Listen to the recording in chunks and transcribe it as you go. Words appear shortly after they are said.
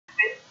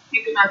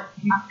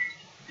Vilasini Mataji.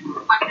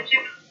 Mataji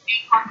will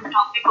speak on the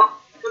topic of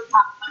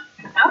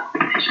Brihad-bhagavatamrita.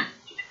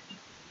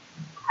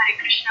 Hare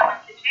Krishna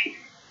Mataji.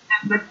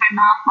 And with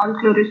Pranam, all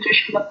glories to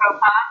Srila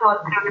Prabhupada, all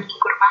glories to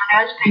Guru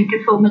Maharaj. Thank you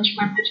so much,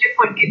 Mataji,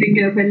 for giving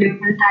your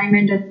valuable time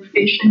and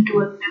dedication to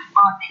us this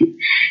morning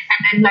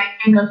and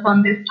enlightening us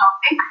on this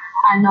topic.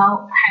 I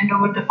now hand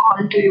over the call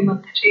to you,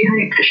 Mataji.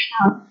 Hare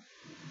Krishna.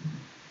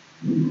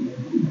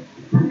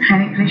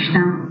 Hare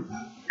Krishna.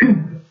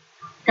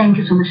 Thank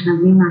you so much,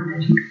 Navni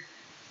Mataji.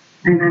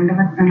 And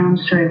Dandavat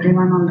pranams to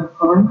everyone on the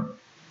call.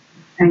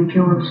 Thank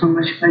you all so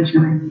much for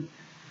joining.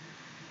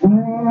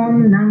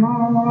 Om Namo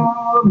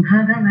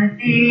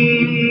Bhagavate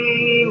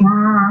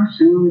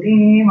Vasudevaya.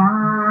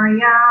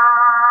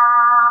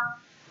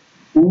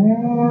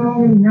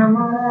 Om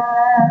Namo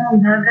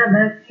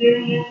Bhagavate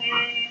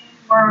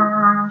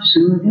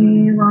Vasudevaya.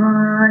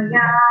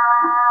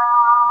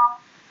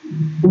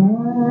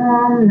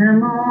 Om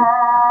Namo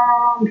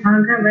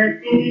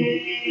Bhagavate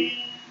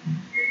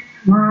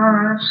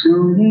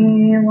Vasudevaya.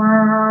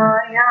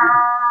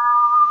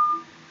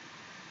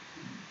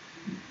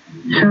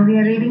 So we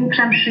are reading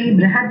from Sri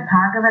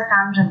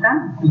Brihad-bhagavatamrita.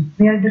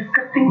 We are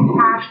discussing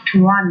part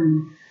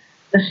 1,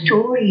 the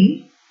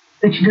story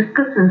which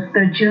discusses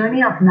the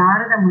journey of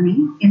Narada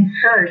Muni in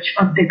search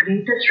of the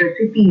greatest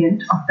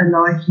recipient of the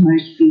Lord's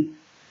mercy.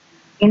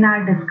 In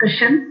our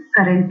discussion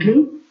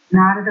currently,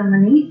 Narada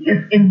Muni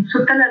is in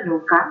Sutala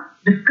Loka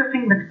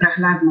discussing with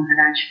Prahlad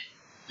Maharaj.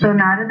 So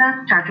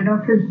Narada started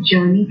off his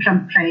journey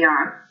from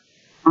Prayag,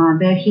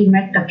 where he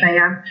met the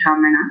Prayag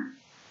Brahmana.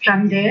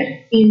 From there,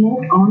 he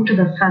moved on to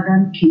the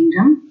southern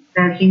kingdom,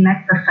 where he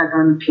met the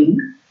southern king.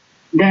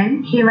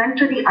 Then he went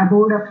to the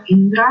abode of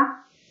Indra,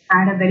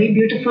 had a very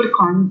beautiful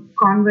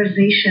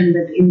conversation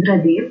with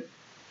Indradev,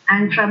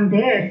 and from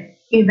there,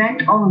 he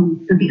went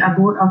on to the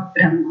abode of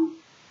Brahma.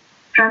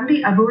 From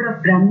the abode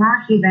of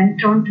Brahma, he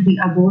went on to the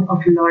abode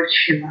of Lord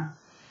Shiva.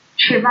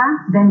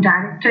 Shiva then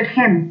directed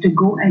him to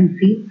go and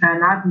see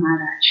Prahlad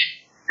Maharaj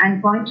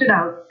and pointed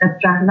out that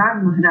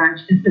Prahlad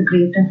Maharaj is the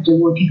greatest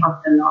devotee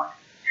of the Lord.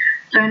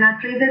 So in our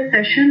previous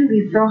session,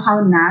 we saw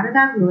how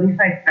Narada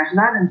glorified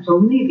Prahlad in so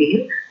many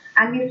ways,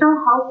 and we saw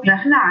how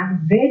Prahlad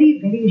very,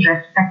 very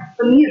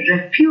respectfully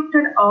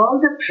refuted all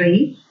the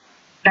praise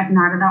that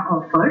Narada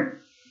offered,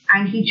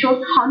 and he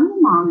chose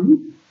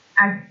Hanuman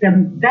as the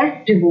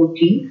best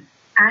devotee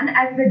and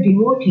as the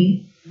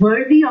devotee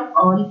worthy of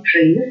all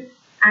praise,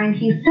 and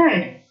he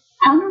said,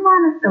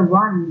 Hanuman is the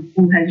one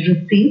who has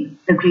received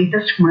the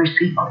greatest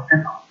mercy of the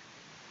Lord.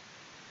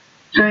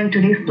 So in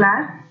today's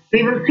class,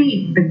 we will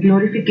see the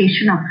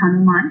glorification of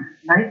Hanuman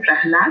by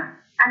Prahlad,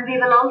 and we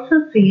will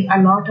also see a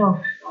lot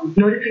of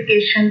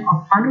glorification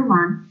of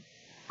Hanuman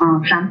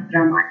from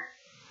Ramayana.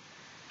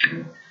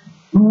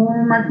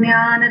 Om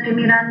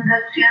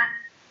Ajnanatimirandhasya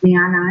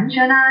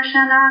Jnananjana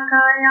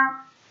Shalakaya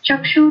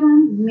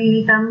Chakshurum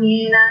Militam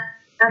Yena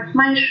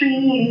Tasmai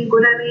Shri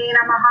Gurave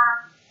Namaha.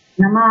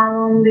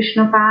 Namo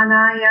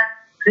Vishnupadaya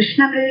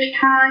Krishna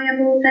Prishthaya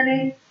Bhutale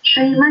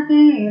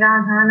Srimate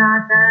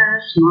Radhanatha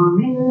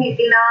Swamin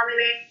Niti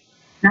Namine.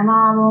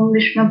 Namo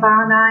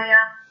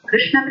Vishnupadaya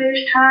Krishna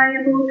Prishthaya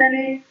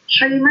Bhutale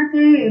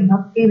Srimate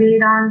Bhakti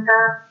Vedanta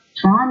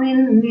Swamin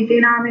Niti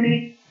Namine.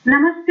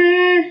 Namaste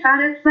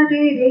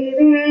Saraswate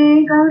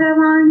Deve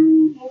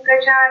Gauravani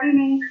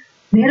Pracharine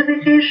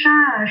Nirvishesha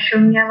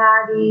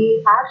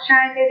Shunyavadi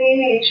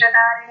Paschayate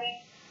Shadarini.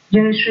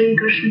 Jai Shri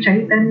Krishna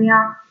Chaitanya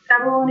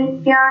Prabhu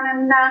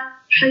Nityananda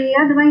Shri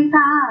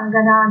Advaita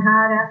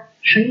Gadadhara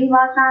Shri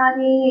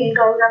Vasari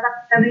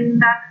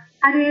Gaurabhaktavinda.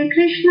 Hare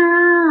Krishna,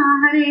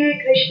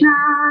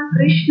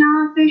 Krishna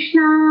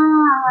Krishna,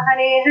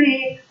 Hare Hare,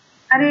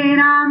 Hare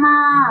Rama,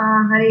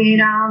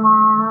 Rama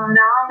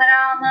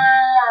Rama,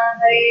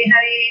 Hare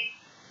Hare.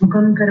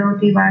 Mukam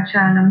karoti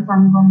vachalam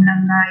pangam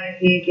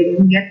langayate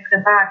girim yat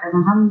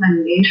kripatamaham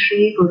vande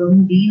Shri Gurum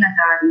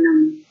Deenatarinam.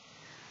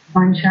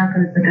 Vancha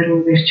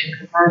kalpatarubhescha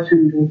kripa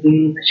sindhubhe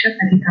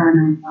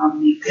vachapatikanam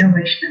pavnebhyo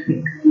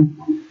vaishnavibhyo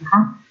namaha.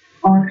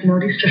 All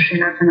glories to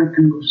Srila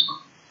Sanatana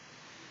Goswami.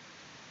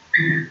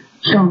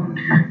 So,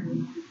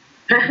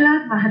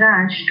 Prahlad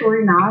Maharaj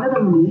told Narada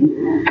Muni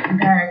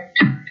that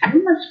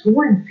you must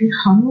go and see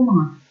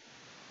Hanuman.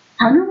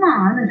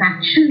 Hanuman is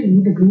actually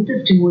the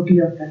greatest devotee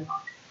of the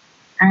Lord.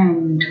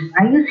 And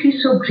why is he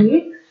so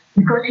great?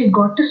 Because he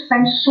got to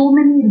spend so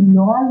many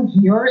long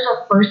years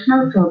of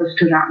personal service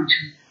to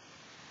Ramchandra.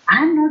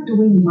 I am not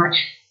doing much,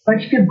 but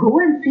if you go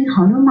and see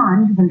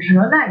Hanuman, you will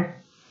realize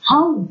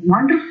how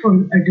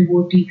wonderful a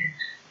devotee is.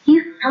 He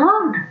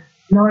served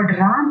Lord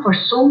Ram for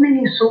so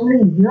many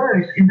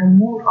years in the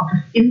mood of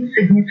his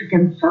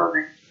insignificant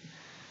servant.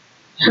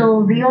 So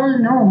we all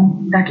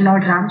know that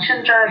Lord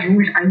Ramchandra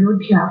ruled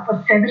Ayodhya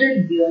for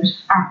several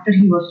years after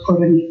he was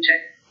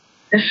coronated.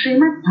 The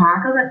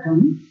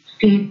Srimad-bhagavatam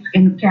states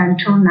in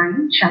Canto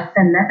 9,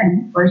 Chapter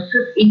 11,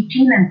 verses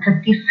 18 and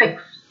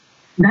 36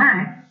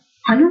 that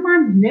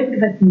Hanuman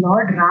lived with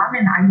Lord Ram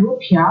in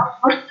Ayodhya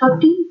for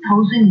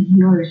 13,000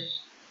 years.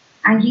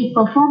 And he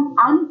performed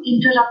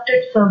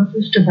uninterrupted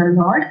services to the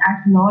Lord as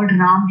Lord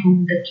Ram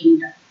ruled the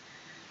kingdom.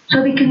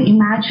 So we can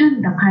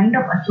imagine the kind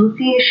of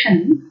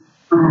association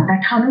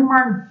that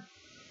Hanuman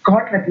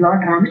got with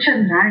Lord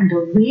Ramachandra and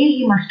the way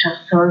he must have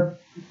served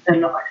the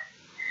Lord.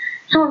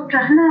 So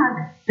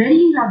Prahlad,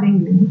 very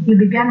lovingly, he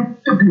began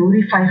to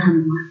glorify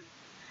Hanuman.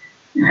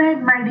 He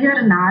said, my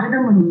dear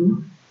Narada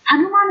Muni,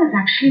 Hanuman is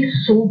actually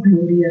so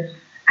glorious.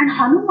 And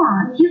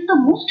Hanuman, he is the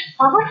most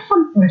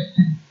powerful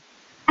person.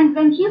 And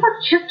when he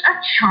was just a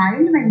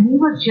child, when he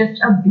was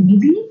just a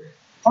baby,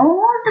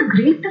 all the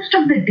greatest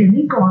of the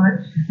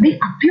demigods, they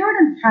appeared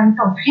in front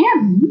of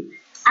him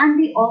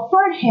and they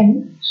offered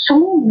him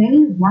so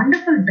many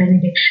wonderful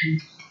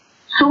benedictions.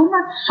 So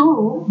much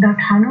so that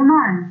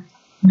Hanuman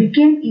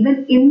became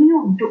even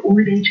immune to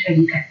old age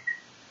and death.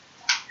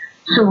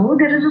 So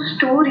there is a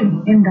story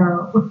in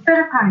the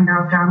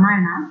Uttarakanda of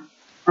Ramayana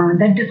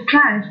that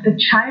describes the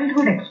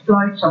childhood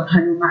exploits of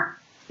Hanuman.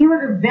 He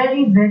was a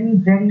very, very,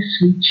 very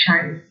sweet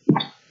child.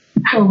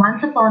 So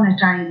once upon a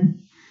time,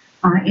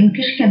 in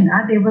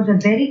Kishkinda, there was a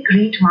very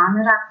great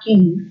Vanara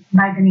king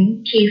by the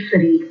name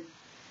Kesari,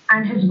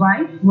 and his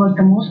wife was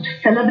the most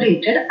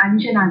celebrated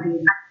Anjana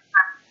Devi.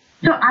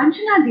 So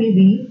Anjana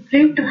Devi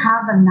prayed to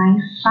have a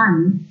nice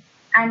son,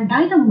 and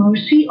by the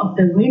mercy of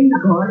the wind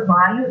god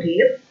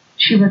Vayudev,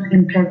 she was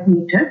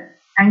impregnated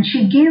and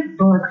she gave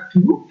birth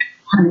to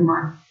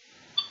Hanuman.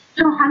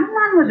 So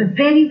Hanuman was a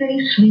very,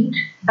 very sweet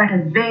but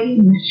a very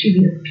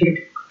mischievous kid,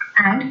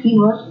 and he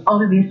was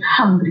always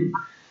hungry.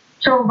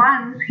 So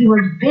once he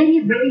was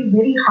very, very,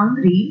 very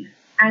hungry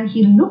and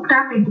he looked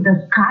up into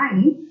the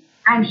sky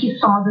and he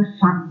saw the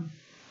sun.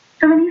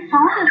 So when he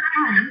saw the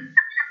sun,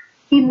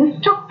 he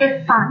mistook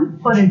the sun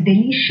for a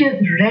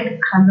delicious red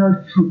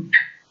colored fruit.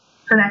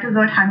 So that is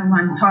what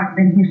Hanuman thought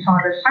when he saw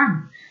the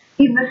sun.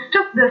 He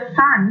mistook the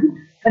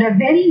sun for a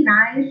very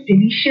nice,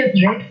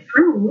 delicious red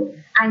fruit,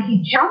 and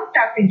he jumped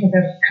up into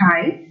the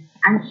sky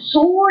and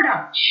soared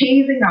up,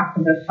 chasing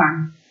after the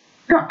sun.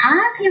 So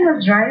as he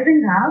was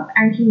rising up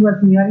and he was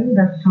nearing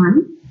the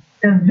sun,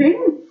 the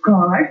wind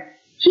god,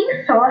 he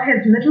saw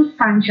his little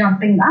son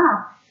jumping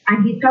up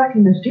and he thought he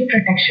must give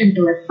protection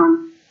to his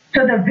son.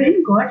 So the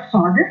wind god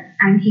saw this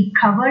and he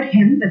covered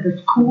him with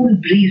this cool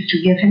breeze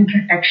to give him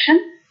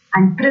protection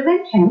and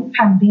prevent him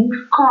from being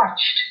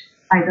scorched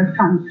by the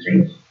sun's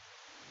rays.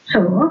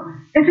 So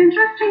it's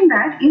interesting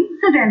that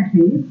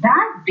incidentally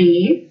that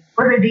day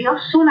was a day of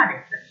solar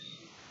eclipse.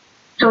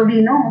 So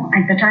we know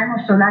at the time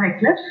of solar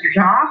eclipse,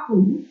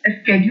 Rahu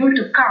is scheduled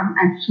to come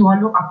and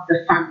swallow up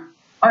the sun,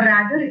 or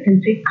rather you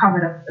can say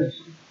cover up the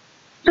sun.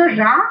 So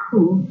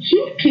Rahu,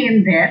 he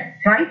came there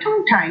right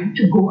on time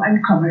to go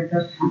and cover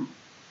the sun.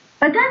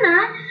 But then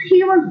as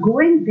he was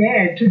going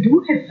there to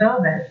do his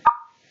service,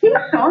 he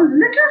saw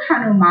little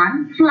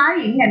Hanuman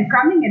flying and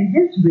coming in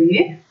his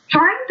way,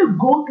 trying to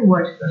go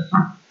towards the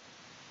sun.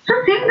 So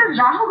seeing this,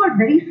 Rahu got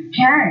very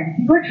scared.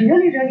 He got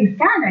really, really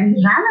scared and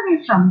he ran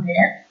away from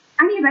there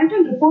and he went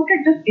and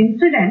reported this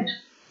incident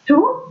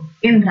to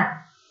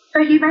Indra.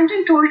 So he went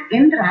and told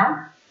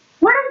Indra,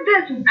 what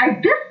is this?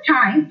 At this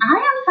time, I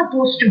am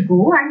supposed to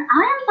go and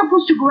I am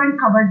supposed to go and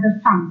cover the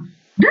sun.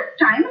 This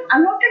time is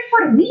allotted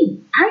for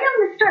me. I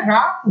am Mr.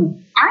 Rahu.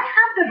 I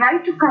have the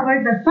right to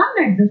cover the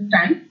sun at this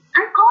time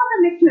and cause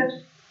an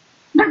eclipse.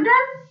 But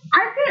then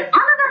I see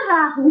another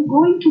Rahu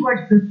going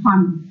towards the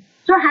sun.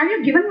 So have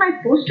you given my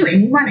post to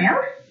anyone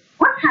else?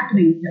 What's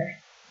happening here?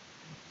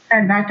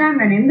 At that time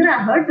when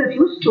Indra heard this, he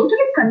was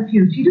totally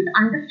confused. He didn't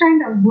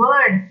understand a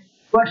word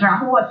what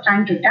Rahu was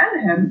trying to tell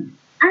him.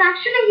 And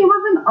actually he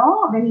was in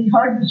awe when he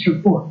heard this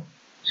report.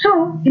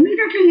 So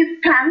immediately he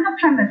sprang up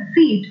from his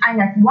seat and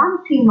at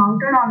once he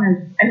mounted on his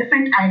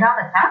elephant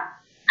Airavata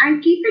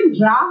and keeping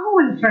Rahu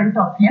in front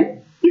of him,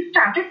 he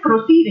started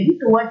proceeding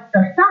towards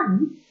the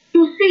sun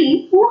to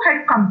see who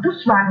had come to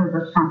swallow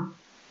the sun.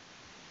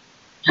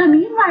 So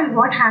meanwhile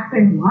what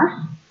happened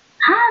was,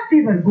 as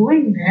they were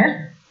going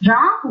there,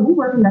 Rahu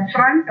was in the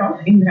front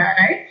of Indra,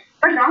 right?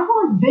 But Rahu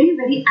was very,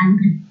 very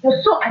angry. He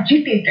was so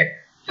agitated.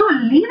 So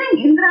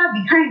leaving Indra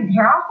behind,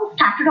 Rahu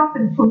started off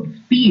in full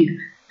speed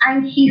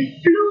and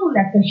he flew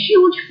like a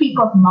huge peak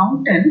of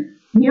mountain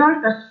near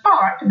the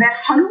spot where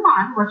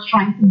Hanuman was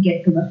trying to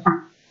get to the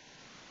sun.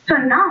 So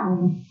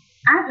now,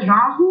 as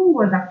Rahu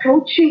was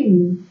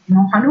approaching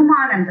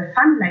Hanuman and the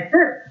sun like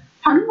this,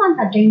 Hanuman's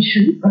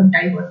attention was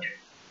diverted.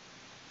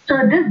 So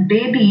this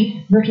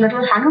baby, this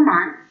little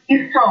Hanuman,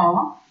 he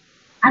saw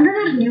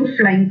another new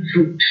flying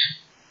fruit.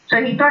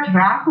 So he thought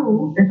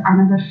Rahu is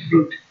another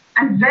fruit.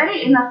 And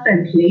very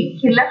innocently,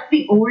 he left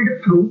the old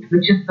fruit,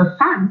 which is the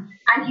sun,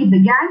 and he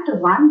began to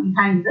run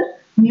behind this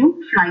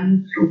new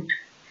flying fruit.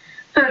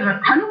 So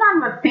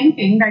Hanuman was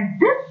thinking that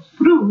this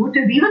fruit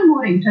is even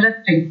more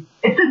interesting.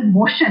 It's in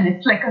motion.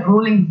 It's like a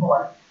rolling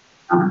ball.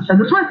 So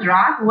this was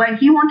Rahu, and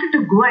he wanted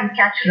to go and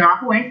catch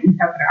Rahu and eat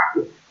up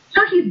Rahu.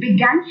 So he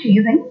began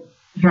chasing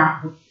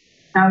Rahu.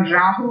 Now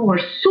Rahu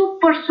was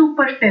super,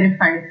 super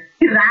terrified.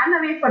 He ran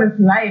away for his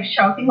life,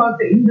 shouting out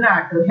to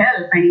Indra to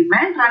help. And he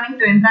went running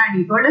to Indra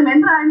and he told him,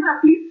 Indra,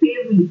 please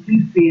save me,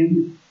 please save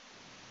me.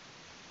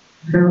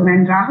 So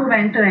when Rahu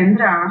went to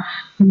Indra,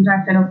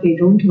 Indra said, okay,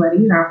 don't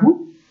worry,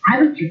 Rahu, I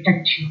will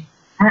protect you.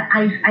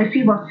 I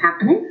see what's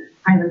happening,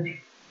 I will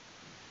take.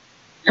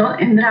 So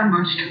Indra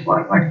marched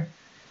forward.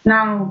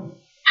 Now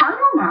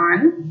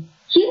Hanuman,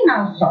 he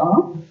now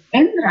saw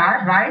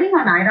Indra riding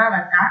on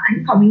Airavata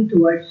and coming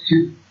towards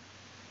him.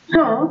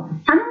 So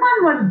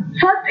Hanuman was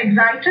first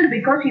excited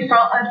because he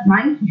saw a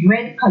nice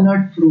red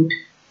colored fruit.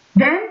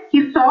 Then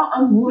he saw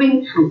a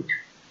moving fruit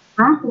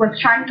who was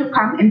trying to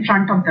come in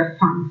front of the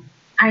sun.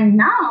 And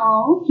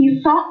now he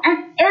saw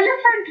an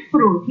elephant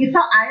fruit. He saw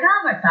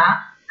Airavata,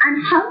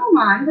 and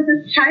Hanuman, with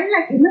his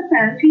childlike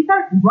innocence, he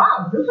thought,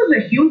 wow, this is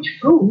a huge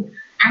fruit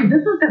and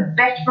this is the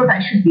best fruit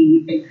I should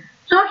be eating.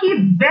 So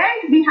he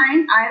bent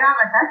behind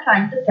Airavata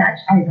trying to catch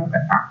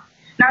Airavata.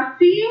 Now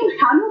seeing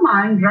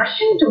Hanuman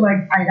rushing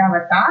towards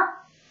Airavata,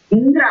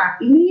 Indra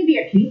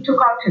immediately took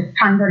out his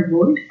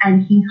thunderbolt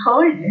and he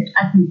hurled it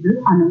at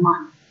little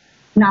Hanuman.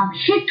 Now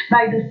hit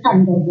by this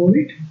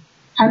thunderbolt,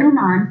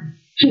 Hanuman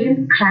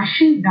came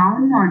crashing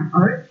down on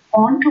earth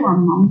onto a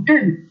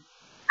mountain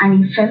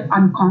and he fell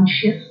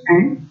unconscious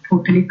and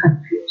totally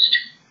confused.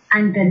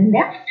 And the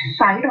left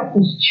side of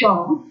his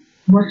jaw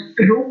was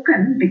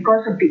broken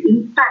because of the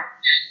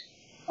impact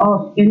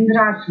of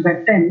Indra's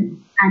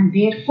weapon, and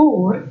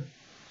therefore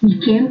he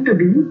came to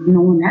be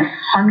known as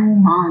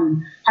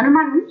Hanuman.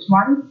 Hanuman means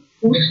one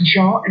whose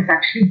jaw is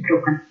actually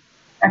broken.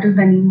 That is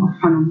the name of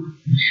Hanuman.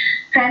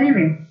 So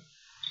anyway,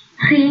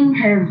 seeing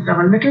his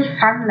little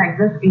son like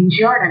this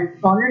injured and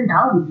fallen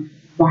down,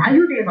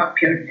 Vayudeva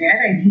appeared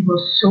there and he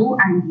was so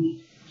angry.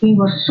 He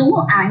was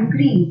so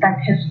angry that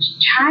his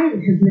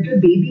child, his little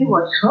baby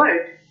was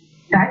hurt,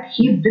 that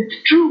he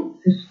withdrew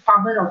his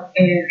power of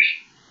air.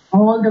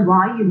 All the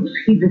Vayus,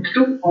 he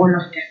withdrew all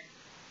of them.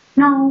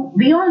 Now,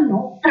 we all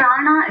know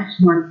prana is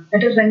one.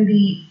 That is, when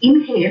we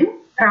inhale,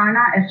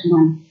 prana is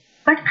one.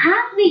 But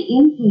as we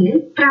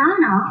inhale,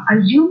 prana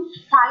assumes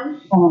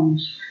 5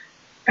 forms.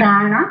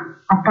 Prana,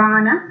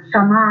 apana,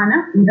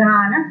 samana,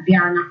 udana,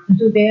 dhyana.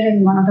 This is there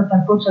in one of the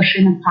purports of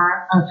in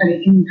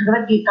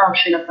Bhagavad Gita of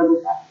Srila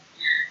Prabhupada.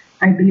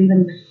 I believe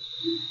in the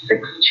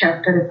 6th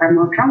chapter, if I'm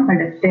not wrong, but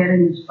it's there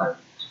in his purport.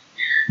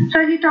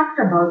 So he talks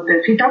about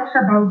this. He talks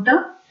about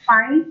the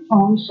 5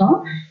 forms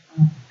of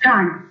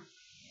prana.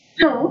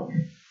 So,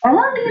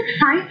 all these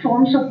 5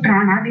 forms of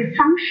prana, they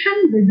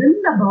function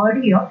within the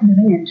body of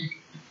living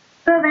entity.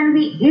 So, when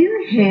we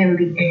inhale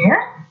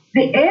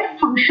the air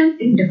functions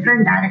in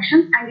different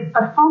directions and it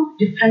performs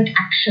different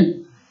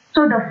actions.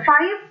 So, the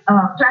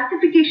 5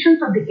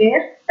 classifications of the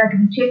air that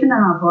we take in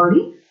our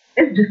body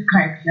is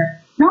described here.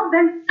 Now,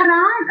 when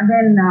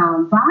Vayudev,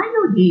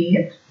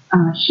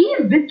 he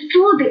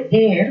withdrew the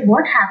air,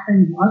 what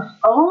happened was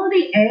all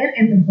the air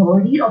in the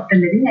body of the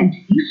living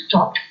entity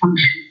stopped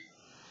functioning.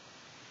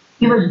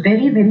 He was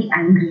very, very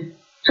angry.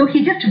 So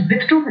he just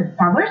withdrew his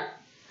powers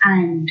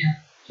and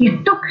he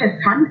took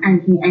his son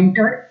and he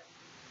entered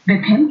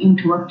with him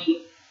into a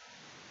cave.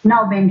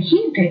 Now when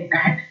he did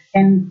that,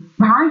 and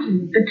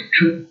Vayu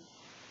withdrew,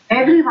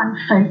 everyone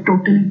felt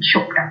totally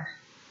choked up.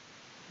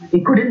 They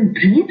couldn't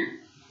breathe.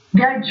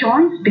 Their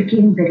joints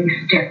became very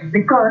stiff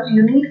because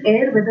you need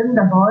air within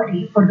the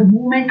body for the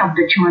movement of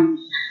the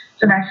joints.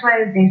 So that's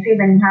why they say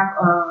when you have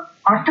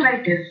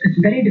arthritis, it's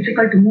very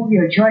difficult to move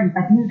your joints.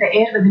 That means the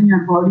air within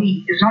your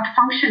body is not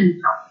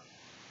functioning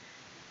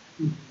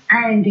properly.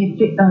 And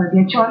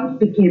their joints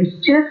became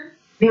stiff.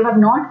 They were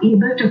not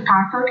able to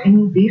pass out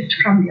any waste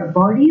from their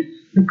bodies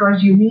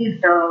because you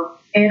need the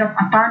air of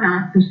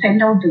apana to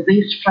send out the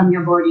waste from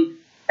your body.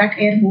 That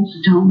air moves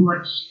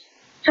downwards.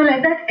 So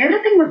like that,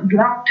 everything was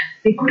blocked.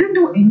 They couldn't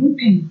do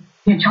anything.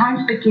 Their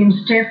joints became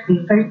stiff.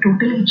 They felt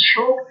totally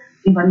choked.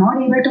 They were not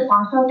able to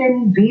pass out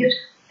any waste.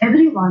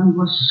 Everyone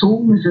was so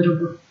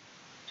miserable.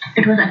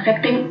 It was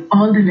affecting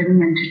all the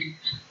living entities.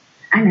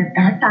 And at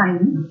that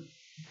time,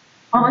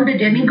 all the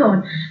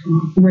demigods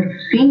who were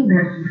seeing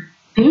this,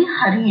 they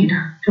hurried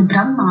to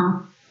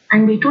Brahma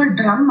and they told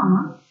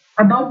Brahma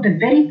about the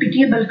very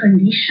pitiable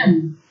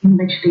condition in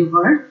which they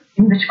were,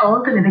 in which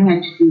all the living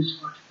entities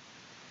were.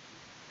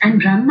 And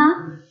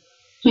Brahma,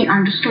 he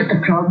understood the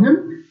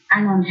problem,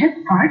 and on his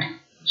part,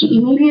 he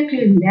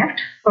immediately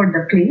left for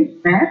the place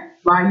where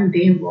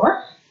Vayudev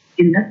was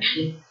in the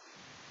cave.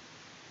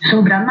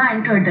 So Brahma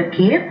entered the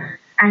cave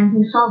and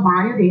he saw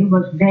Vayudev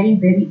was very,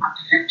 very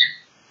upset.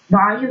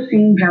 Vayu,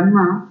 seeing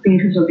Brahma,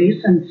 paid his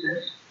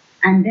obeisances,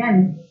 and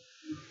then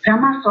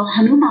Brahma saw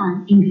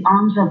Hanuman in the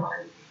arms of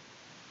Vayudev.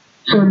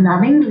 So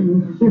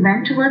lovingly, he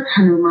went towards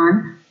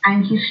Hanuman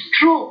and he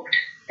stroked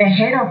the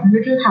head of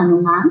little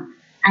Hanuman,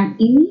 and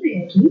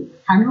immediately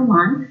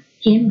Hanuman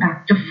came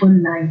back to full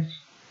life.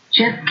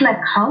 Just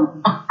like how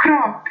a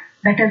crop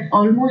that has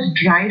almost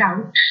dried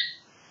out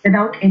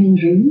without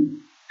any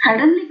rain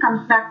suddenly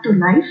comes back to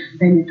life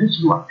when it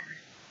is watered.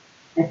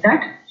 Like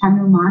that,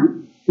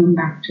 Hanuman came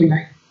back to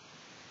life.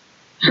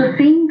 So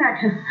seeing that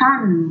his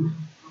son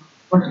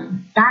was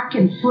back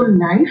in full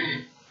life,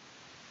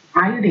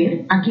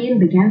 Vayudev again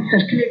began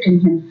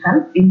circulating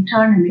himself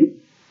internally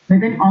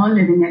within all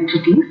living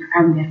entities,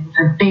 and there was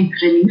a big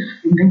release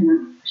in the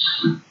universe.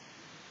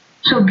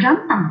 So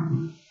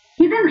Brahma,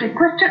 he then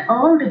requested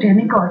all the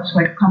demigods who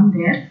had come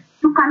there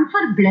to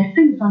confer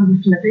blessings on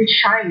this little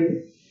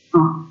child.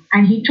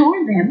 And he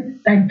told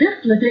them that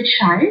this little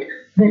child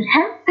will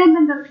help them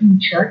in the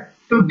future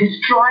to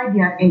destroy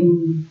their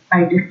enemy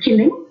by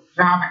killing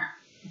Ravana.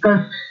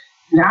 Because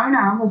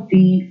Ravana was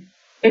the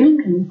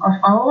enemy of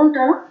all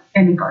the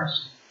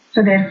demigods.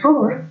 So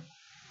therefore,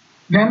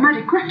 Brahma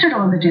requested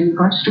all the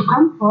demigods to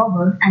come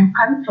forward and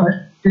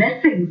confer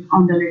blessings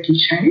on the little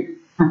child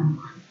Hanuman.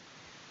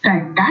 So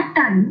at that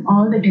time,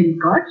 all the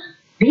demigods,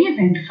 they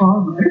went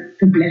forward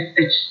to bless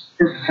this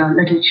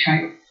little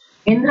child.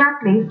 Indra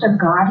placed a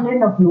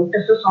garland of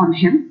lotuses on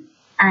him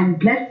and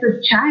blessed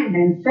this child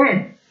and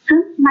said,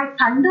 since my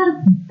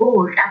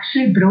thunderbolt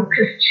actually broke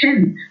his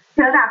chin,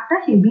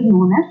 hereafter he'll be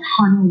known as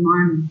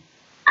Hanuman.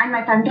 And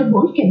my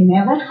thunderbolt can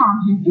never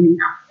harm him any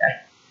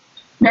after.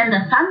 Then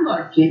the sun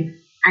god came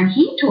and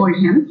he told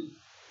him,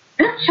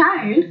 this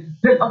child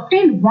will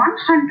obtain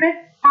 100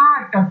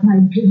 part of my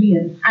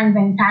brilliance, and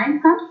when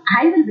time comes,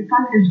 I will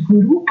become his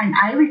guru and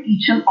I will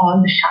teach him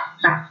all the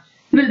shastras.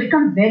 He will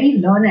become very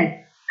learned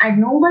and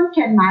no one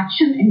can match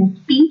him in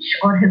his speech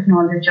or his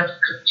knowledge of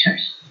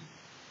scriptures.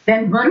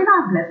 Then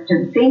Varuna blessed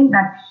him, saying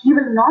that he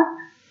will not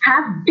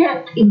have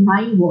death in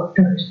my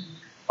waters,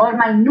 or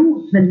my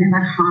noose will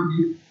never harm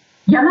him.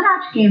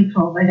 Yamaraj came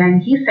forward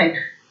and he said,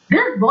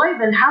 this boy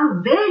will have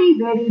a very,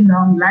 very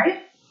long life,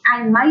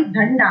 and my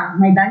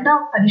danda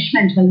of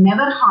punishment will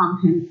never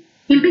harm him.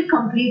 He'll be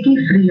completely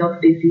free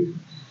of disease.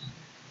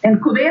 Then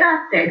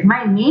Kubera said,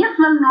 my mace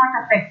will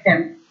not affect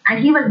him,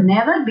 and he will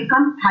never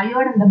become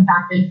tired in the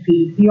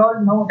battlefield. We all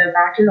know the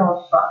battle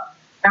of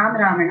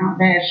Ram-Ravana,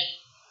 where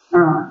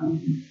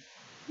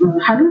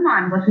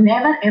Hanuman was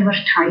never ever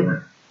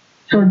tired.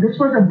 So this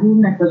was a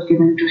boon that was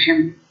given to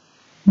him.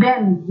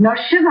 Then Lord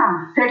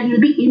Shiva said he'll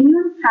be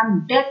immune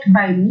from death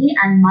by me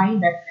and my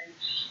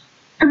weapons.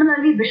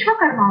 Similarly,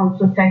 Vishwakarma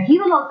also said he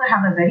will also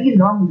have a very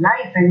long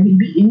life and he'll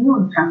be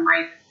immune from my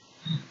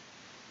weapons.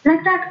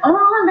 Like that,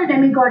 all the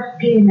demigods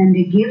came and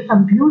they gave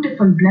some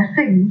beautiful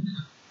blessings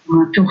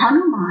to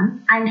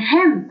Hanuman, and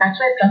hence, that's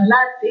why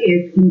Prahlad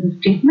says in the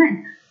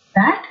statement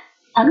that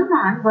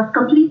Hanuman was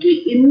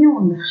completely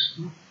immune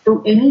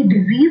to any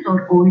disease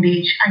or old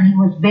age, and he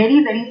was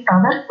very, very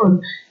powerful,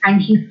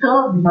 and he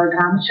served Lord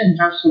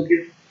Ramachandra so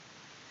beautifully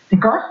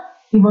because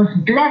he was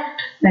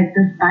blessed like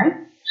this by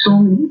so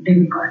many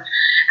demigods.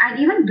 And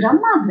even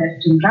Brahma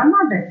blessed him. Brahma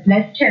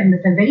blessed him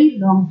with a very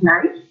long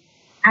life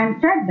and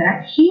said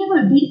that he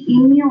will be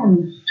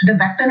immune to the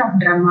weapon of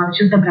Brahma,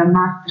 which is the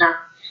Brahmastra.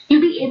 He'll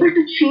be able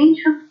to change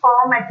his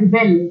form at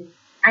will,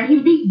 and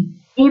he'll be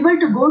able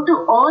to go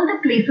to all the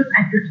places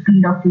at the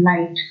speed of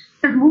light.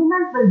 His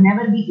movement will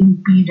never be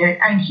impeded,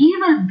 and he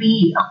will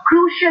be a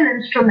crucial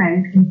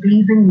instrument in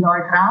pleasing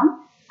Lord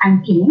Ram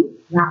and killing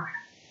Ravana.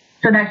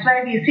 So that's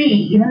why we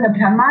see even the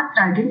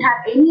Brahmastra didn't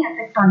have any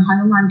effect on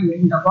Hanuman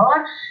during the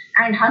war,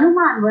 and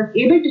Hanuman was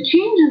able to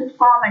change his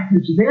form at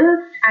his will,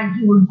 and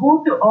he would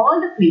go to all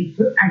the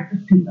places at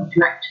the speed of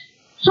light.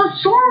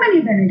 So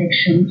many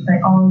benedictions by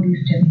all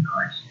these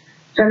demigods.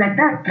 So like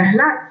that,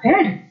 Prahlad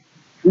said,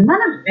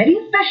 Hanuman is very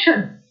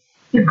special.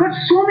 He's got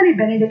so many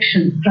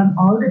benedictions from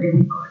all the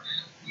demigods.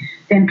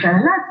 Then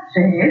Prahlad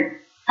said,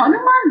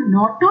 Hanuman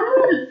not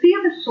only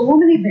received so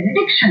many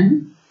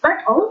benedictions, but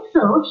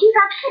also he's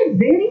actually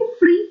very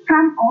free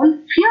from all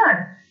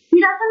fear. He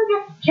doesn't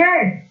get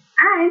scared,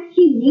 and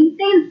he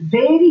maintains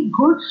very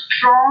good,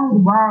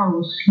 strong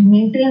vows. He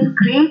maintains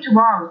great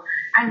vows,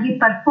 and he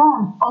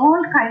performs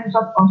all kinds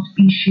of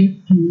auspicious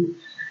deeds.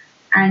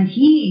 And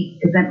he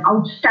is an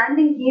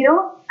outstanding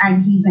hero,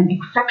 and he's an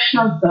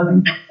exceptional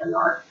servant of the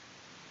Lord.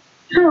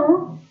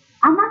 So,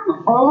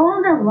 among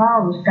all the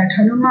vows that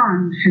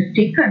Hanuman has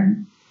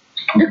taken,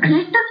 the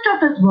greatest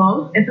of his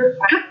vows is a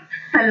strict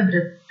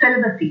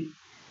celibacy.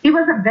 He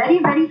was a very,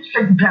 very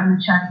strict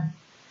brahmachari.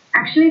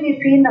 Actually, we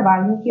see in the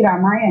Valmiki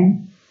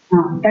Ramayana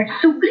that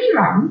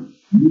Sugriva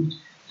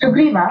a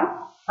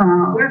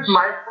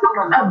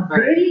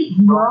very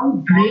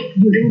long break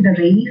during the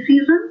rainy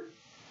season.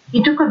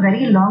 He took a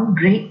very long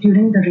break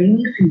during the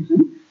rainy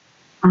season,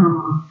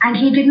 and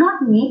he did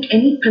not make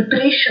any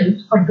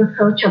preparations for the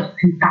search of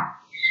Sita.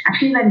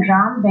 Actually, when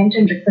Ram went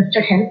and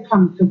requested help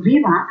from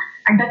Sugriva,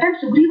 at that time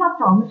Sugriva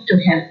promised to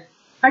help.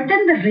 But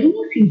then the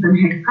rainy season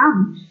had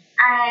come,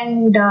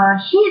 and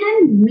he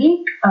didn't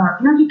make,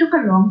 he took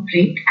a long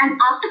break, and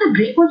after the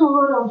break was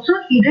over also,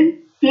 he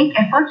didn't take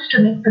efforts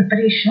to make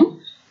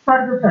preparations for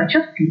the search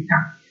of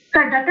Sita. So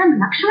at that time,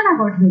 Lakshmana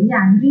got very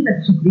angry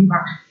with Sugriva,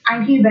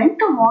 and he went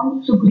to warn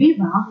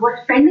Sugriva, who was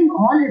spending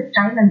all his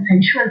time on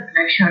sensual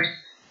pleasures.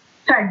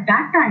 So at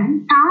that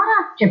time, Tara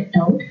stepped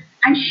out,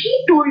 and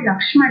she told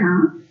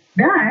Lakshmana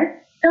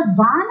that the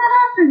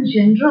Vanaras in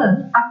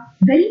general are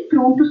very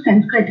prone to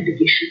sense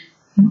gratification.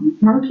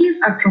 Monkeys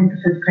are prone to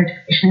sense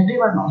gratification.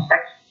 Everyone knows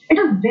that. It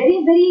is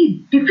very,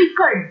 very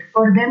difficult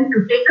for them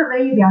to take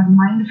away their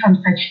mind from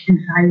such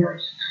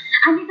desires.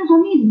 And it is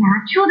only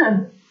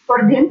natural for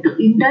them to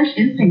indulge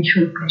in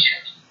sensual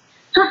pleasures.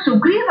 So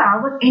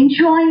Sugriva was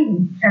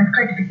enjoying sense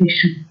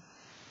gratification.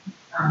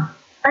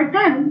 But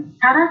then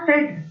Tara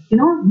said,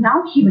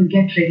 now he will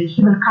get ready.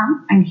 He will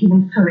come and he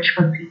will search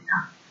for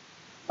Sita.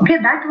 Okay,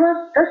 that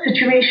was the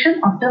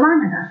situation of the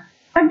Vanaras.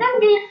 But then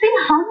we see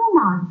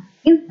Hanuman.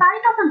 In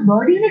spite of his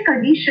bodily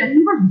condition, he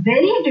was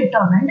very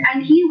determined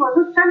and he was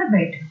a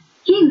celibate.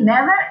 He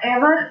never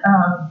ever,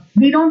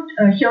 we don't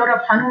hear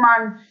of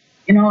Hanuman,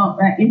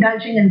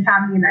 indulging in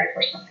family life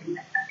or something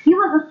like that. He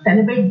was a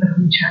celibate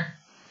brahmachari.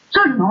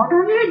 So not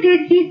only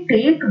did he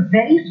take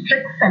very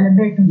strict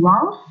celibate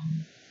vows,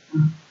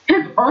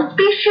 his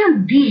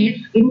auspicious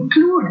deeds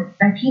include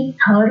that he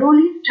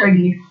thoroughly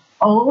studied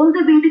all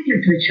the Vedic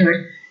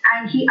literature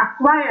and he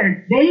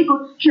acquired very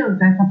good skills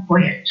as a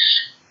poet.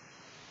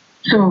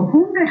 So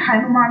whom did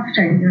Hanuman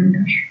study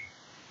under?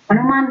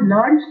 Hanuman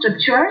learned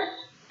scriptures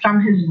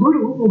from his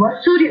guru who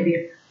was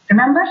Suryadev.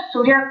 Remember,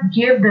 Surya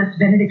gave this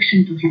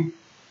benediction to him.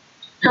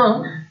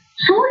 So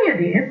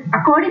Suryadev,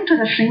 according to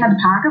the Srimad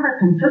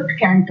Bhagavatam 5th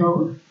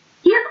canto,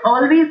 he is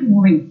always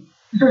moving.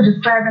 This is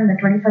described in the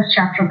 21st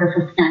chapter of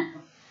the 5th canto.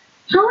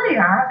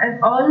 Surya is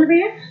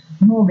always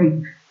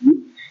moving.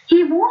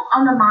 He moves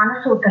on the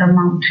Manasottara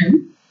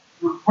mountain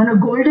on a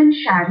golden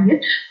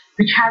chariot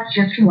which has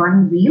just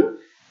one wheel,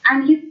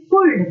 and he is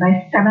pulled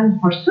by 7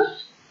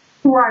 horses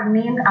who are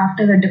named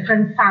after the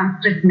different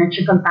Sanskrit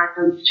metrical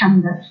patterns,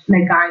 chandas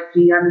like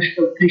Gayatri,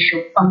 Anushta,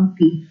 Trishuk,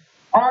 Pankti.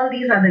 All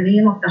these are the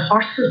name of the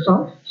horses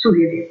of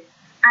Suryadev.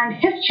 And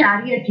his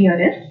charioteer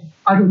is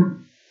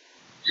Aruna.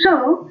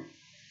 So,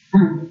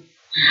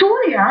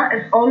 Surya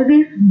is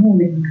always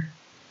moving.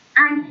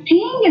 And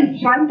staying in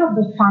front of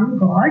the sun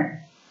god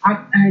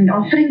and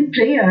offering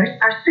prayers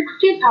are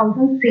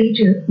 60,000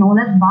 sages known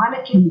as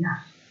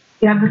Balakindas.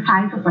 They are the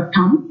size of a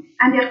thumb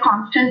and they are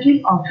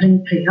constantly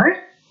offering prayers.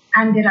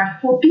 And there are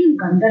 14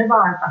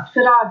 Gandharvas,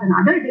 Apsaras and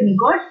other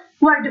demigods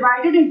who are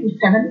divided into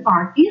 7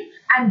 parties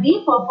and they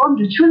perform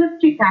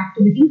ritualistic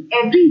activities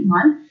every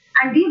month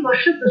and they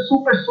worship the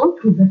super soul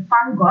through the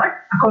sun god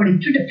according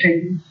to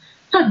different names.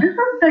 So this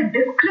is the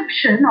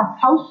description of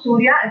how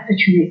Surya is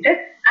situated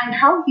and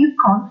how he is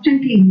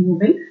constantly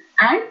moving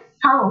and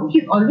how he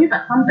is always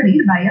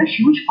accompanied by a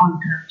huge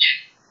entourage.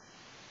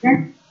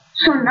 Okay?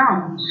 So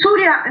now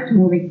Surya is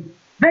moving.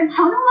 When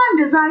Hanuman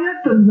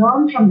desired to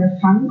learn from the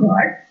sun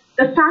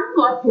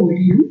god told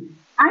him,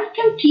 I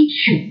can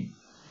teach you,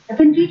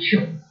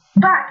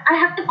 but I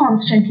have to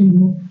constantly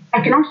move.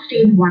 I cannot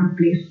stay in one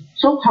place.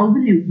 So how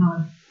will you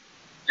learn?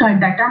 So at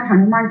that time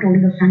Hanuman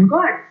told the sun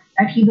god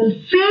that he will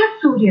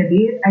face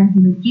Suryadev and he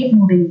will keep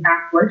moving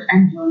backwards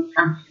and learn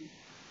from him.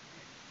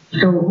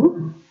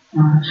 So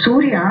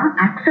Surya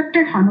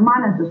accepted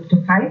Hanuman as his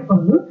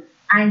disciple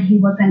and he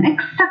was an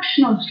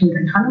exceptional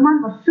student.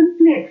 Hanuman was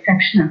simply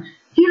exceptional.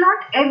 He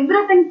learned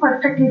everything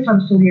perfectly from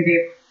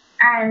Suryadev.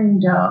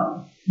 And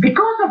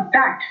because of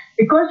that,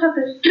 because of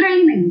his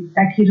training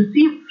that he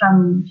received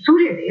from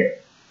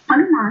Suryadev,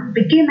 Hanuman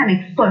became an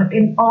expert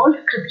in all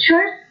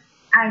scriptures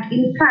and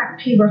in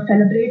fact he was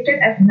celebrated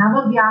as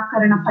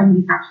Navavyakarana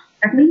Pandita.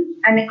 That means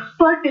an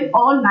expert in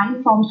all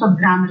 9 forms of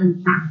grammar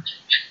in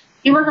Sanskrit.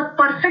 He was a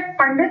perfect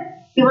Pandit,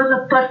 he was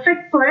a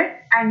perfect poet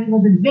and he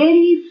was a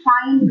very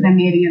fine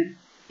grammarian.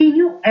 He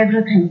knew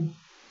everything.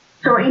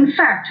 So in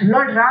fact,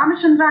 Lord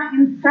Ramachandra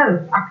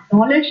himself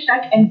acknowledged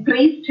that and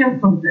praised him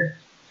for this.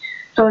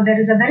 So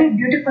there is a very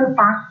beautiful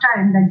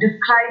pastime that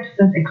describes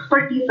this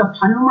expertise of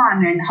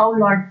Hanuman and how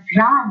Lord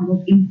Ram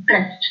was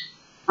impressed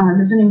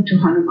listening to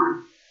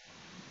Hanuman.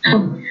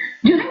 So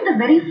during the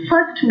very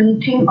first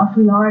meeting of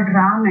Lord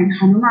Ram and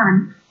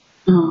Hanuman,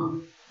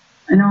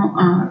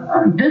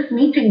 this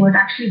meeting was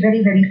actually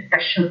very, very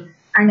special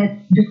and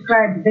it's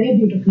described very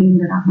beautifully in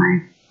the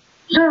Ramayana.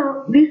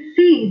 So we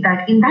see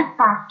that in that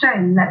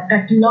pastime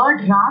that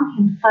Lord Ram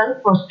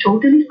himself was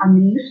totally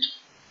amazed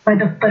by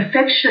the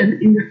perfection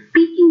in the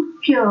speaking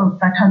skills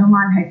that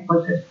Hanuman had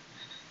possessed.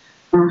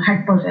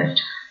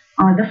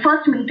 The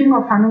first meeting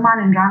of Hanuman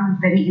and Ram is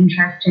very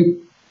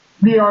interesting.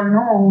 We all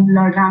know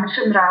Lord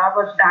Ramachandra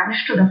was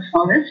banished to the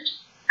forest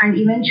and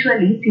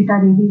eventually Sita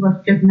Devi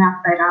was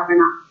kidnapped by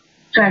Ravana.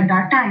 So at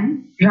that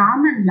time,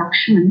 Ram and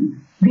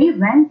Lakshman, they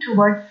went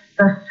towards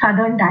the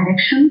southern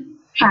direction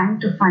trying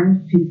to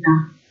find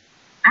Sita.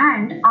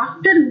 And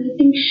after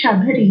meeting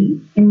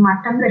Shabari in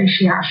Matanga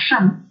Rishi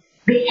Ashram,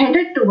 they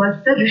headed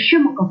towards the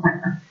Rishyamukha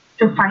Parvat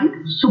to find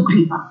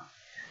Sugriva.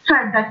 So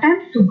at that time,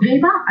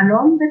 Sugriva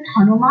along with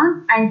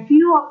Hanuman and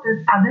few of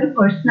his other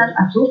personal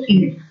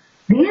associates,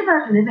 they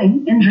were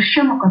living in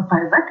Rishyamukha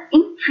Parvat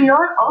in fear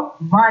of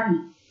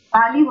Vali.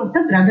 Vali was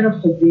the brother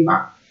of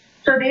Sugriva.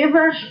 So they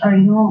were,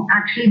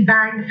 actually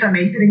banned from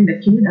entering the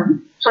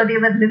kingdom. So they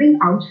were living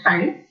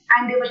outside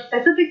and they were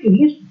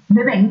specifically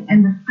living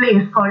in this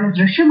place called as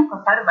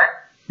Rishyamukha Parvat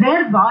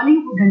where Vali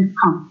wouldn't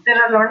come. There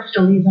are a lot of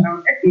stories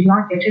around it. We'll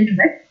not get into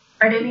it.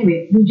 But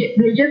anyway,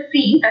 we'll just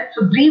see that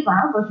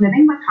Sugriva was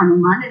living with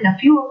Hanuman and a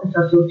few of his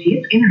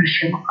associates in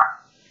Rishyamukha.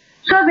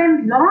 So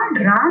when Lord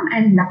Ram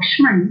and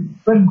Lakshman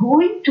were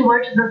going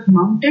towards this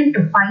mountain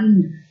to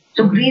find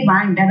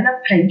Sugriva and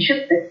develop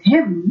friendship with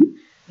him,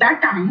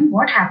 that time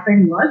what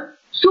happened was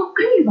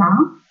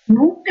Sugriva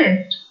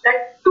noticed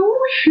that 2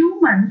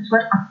 humans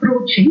were approaching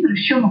approaching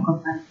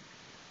Rishyamukha.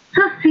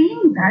 So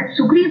seeing that,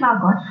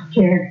 Sugriva got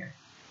scared.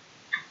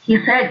 He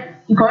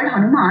called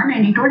Hanuman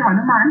and he told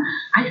Hanuman,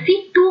 I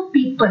see two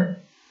people.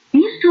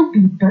 These two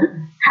people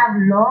have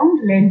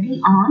long,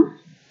 lengthy arms,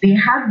 they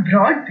have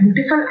broad,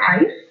 beautiful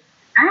eyes,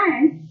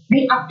 and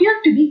they appear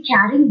to be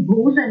carrying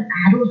bows and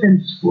arrows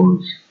and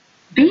swords.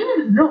 They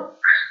look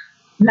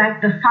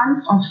like the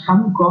sons of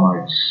some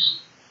gods.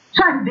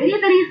 So I'm very,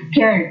 very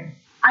scared.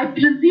 I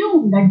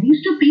presume that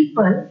these two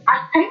people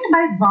are sent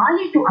by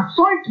Vali to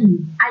assault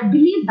me. I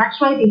believe that's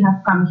why they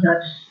have come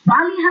here.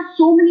 Vali has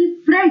so many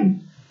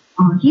friends.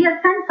 He has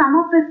sent some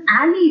of his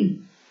allies.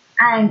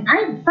 And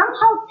I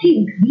somehow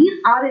think these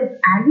are his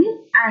allies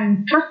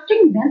and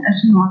trusting them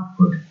is not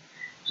good.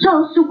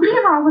 So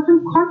Sugriva was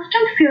in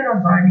constant fear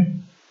of Vali.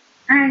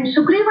 And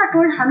Sugriva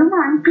told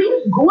Hanuman,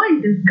 please go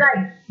in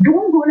disguise.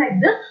 Don't go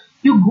like this.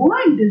 You go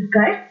in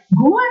disguise,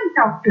 go and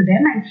talk to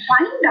them and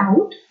find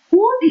out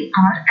who they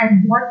are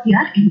and what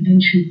their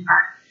intentions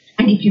are.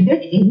 And if you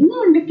get any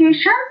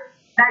indication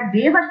that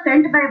they were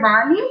sent by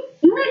Vali,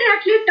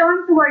 immediately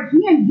turn towards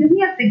me and give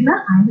me a signal.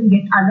 I will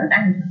get alert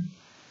and run.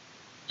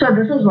 So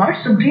this is what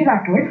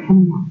Sugriva told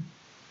Hanuman.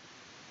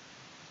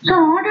 So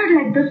ordered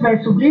like this by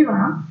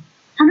Sugriva,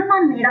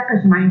 Hanuman made up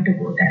his mind to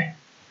go there.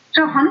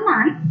 So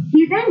Hanuman,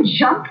 he then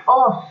jumped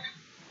off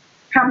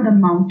from the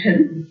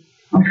mountain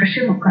of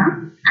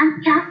Rishyamukha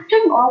and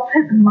casting off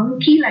his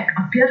monkey-like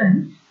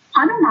appearance,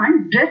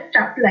 Hanuman dressed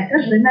up like a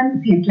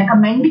renunciant, like a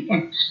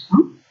mendicant.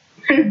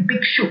 It says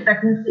bhikshu,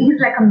 that means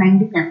he's like a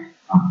mendicant.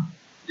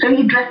 So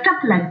he dressed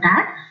up like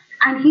that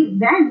and he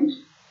went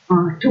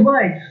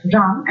towards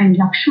Ram and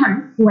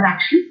Lakshman, who were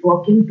actually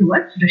walking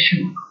towards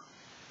Rishyamukha.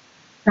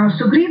 Now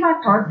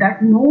Sugriva thought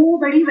that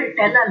nobody will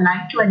tell a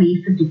lie to an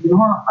ascetic,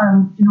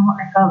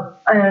 like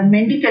a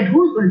mendicant.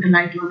 Who's going to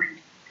lie to a mendicant?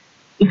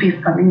 If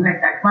he's coming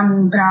like that,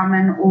 one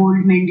Brahmin,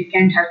 old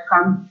mendicant has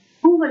come,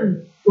 who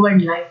will go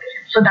and lie to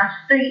him? So that's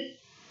the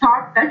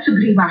thought that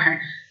Sugriva had.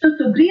 So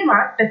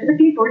Sugriva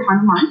specifically told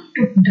Hanuman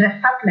to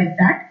dress up like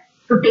that,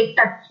 to take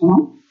that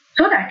form,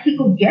 so that he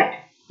could get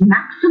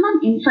maximum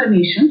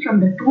information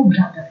from the two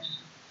brothers.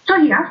 So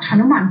he asked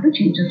Hanuman to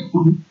change his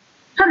form.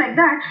 So like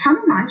that,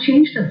 Hanuman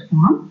changed his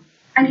form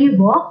and he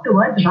walked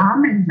towards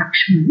Ram and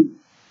Lakshman,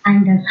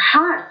 and his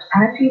heart,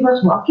 as he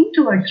was walking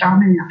towards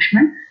Ram and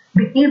Lakshman,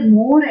 became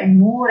more and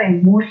more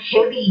and more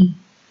heavy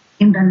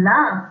in the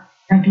love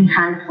that he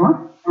had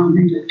for Ram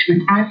and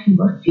Lakshman as he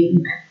was seeing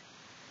them.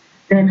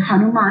 Then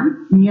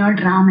Hanuman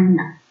neared Ram and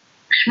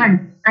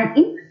Lakshman, and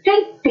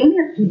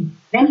instantaneously,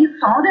 when he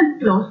saw them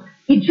close,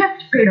 he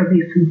just paid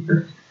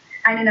obeisances.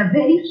 And in a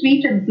very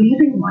sweet and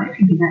pleasing voice,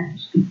 he began to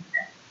speak to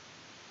them.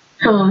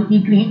 So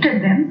he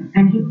greeted them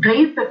and he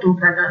praised the two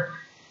brothers.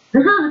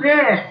 This is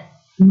where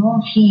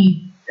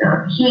he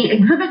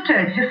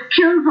exhibited his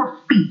skills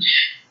of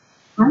speech.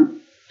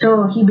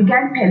 So he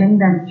began telling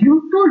them,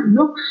 you two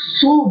look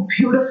so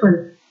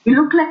beautiful. You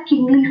look like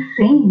kingly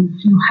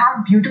saints. You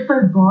have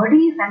beautiful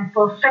bodies and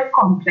perfect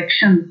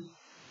complexions.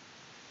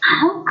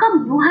 How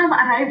come you have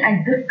arrived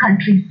at this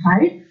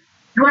countryside?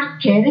 You are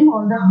scaring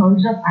all the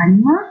herds of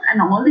animals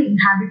and all the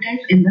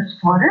inhabitants in this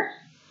forest.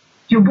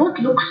 You both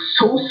look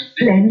so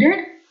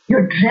splendid.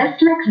 You're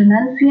dressed like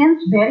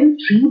renunciants wearing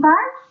tree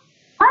barks,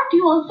 but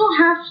you also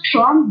have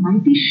strong,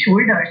 mighty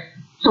shoulders.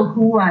 So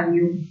who are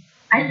you?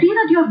 I see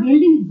that you're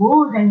wielding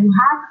bows and you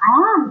have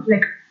arms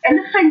like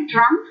elephant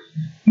trunks.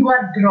 You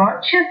are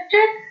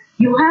broad-chested.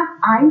 You have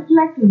eyes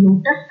like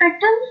lotus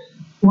petals.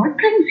 What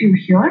brings you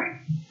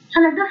here? So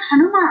like this,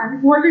 Hanuman,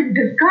 who was in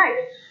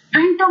disguise,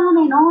 went on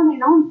and on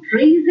and on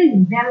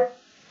praising them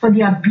for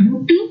their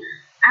beauty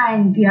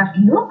and their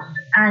looks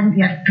and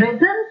their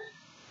presence,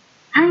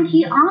 and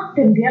he asked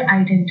them their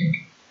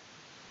identity.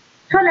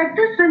 So like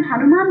this, when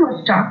Hanuman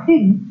was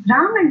talking,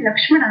 Ram and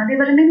Lakshmana, they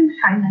were remaining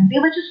silent. They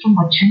were just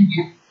watching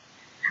him.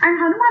 And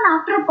Hanuman,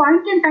 after a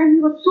point in time, he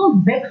was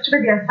so vexed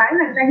with their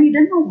silence and he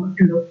didn't know what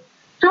to do.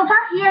 So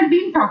far, he had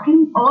been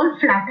talking all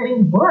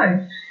flattering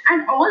words,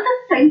 and all the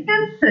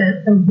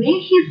sentences, the way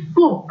he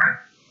spoke,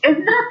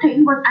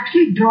 everything was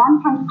actually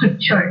drawn from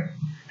scriptures.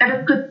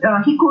 That is,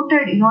 he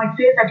quoted, it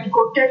says that he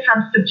quoted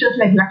from scriptures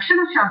like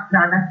Lakshana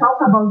Shastra that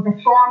talk about the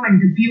form and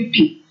the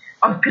beauty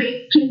of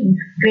great kings,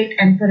 great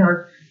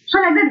emperors. So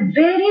like that,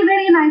 very,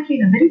 very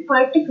nicely, in a very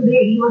poetic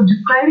way, he was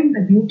describing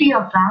the beauty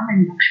of Ram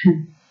and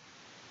Lakshman.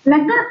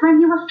 Like this, when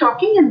he was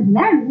talking in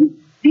length,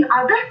 the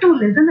other two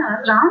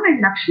listeners, Ram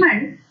and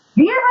Lakshman,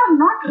 they were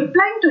not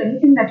replying to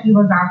anything that he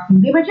was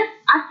asking. They were just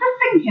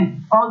assessing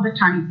him all the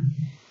time.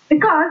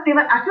 Because they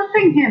were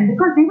assessing him,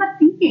 because they were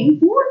thinking,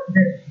 who is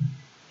this?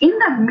 In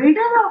the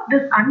middle of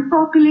this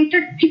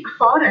unpopulated thick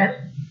forest,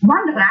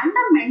 one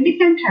random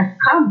mendicant has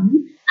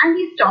come and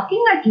he's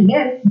talking at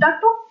length, that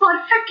too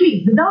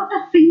perfectly, without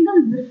a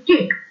single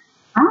mistake.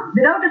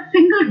 Without a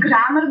single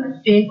grammar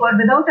mistake or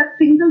without a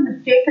single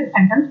mistake in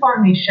sentence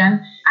formation,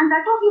 and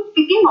that too he's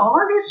speaking all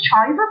these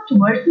choicest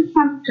verses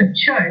from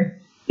scriptures.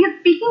 He's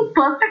speaking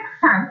perfect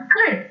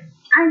Sanskrit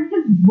and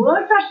his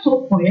words are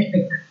so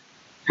poetic.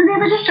 So they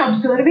were just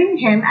observing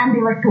him and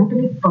they were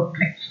totally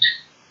perplexed.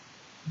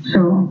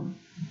 So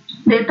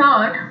they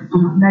thought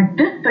that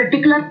this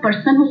particular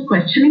person who's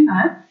questioning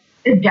us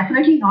is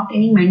definitely not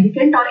any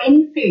mendicant or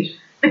any sage.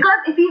 Because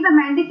if he's a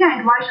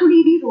mendicant, why should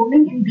he be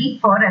roaming in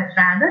deep forests?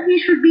 Rather,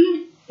 he should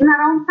be in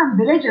around some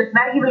villages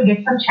where he will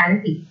get some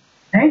charity,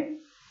 right?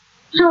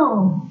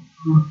 So,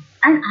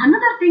 and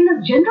another thing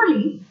is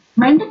generally,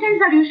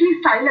 mendicants are usually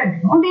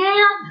silent.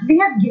 They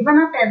have given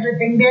up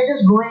everything.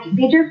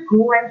 They just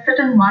go and sit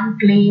in one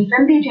place,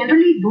 and they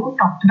generally don't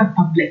talk to the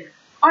public,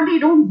 or they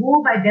don't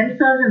go by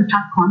themselves and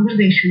start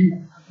conversation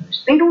with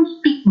others. They don't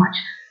speak much.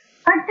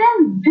 But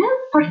then this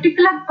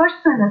particular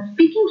person is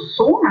speaking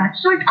so much,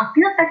 so it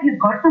appears that he's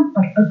got some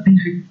purpose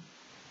behind.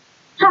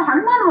 So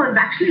Hanuman was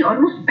actually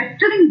almost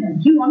pestering them.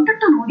 He wanted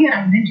to know their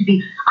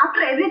identity.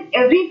 After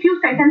every few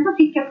sentences,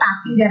 he kept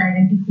asking their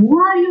identity. Who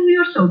are you?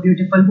 You're so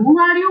beautiful. Who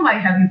are you? Why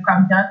have you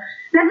come here?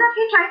 Like that,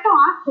 he tried to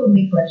ask so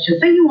many questions.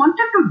 So he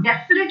wanted to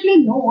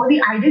desperately know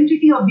the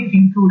identity of these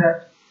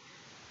intruders.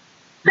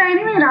 So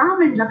anyway, Ram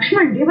and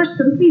Lakshman, they were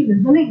simply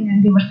listening,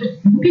 and they were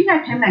looking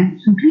at him and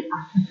simply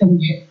assessing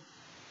him.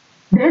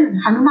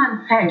 Then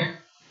Hanuman said,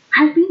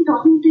 I've been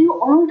talking to you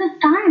all this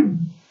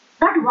time.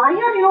 But why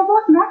are you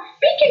both not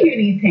speaking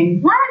anything?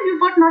 Why are you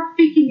both not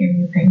speaking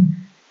anything?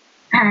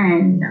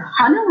 And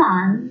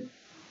Hanuman,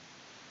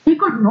 he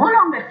could no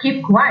longer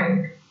keep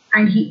quiet,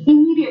 and he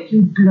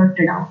immediately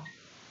blurted out.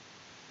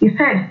 He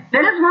said,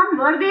 there is one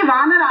worthy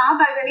Vanara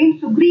by the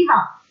name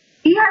Sugriva.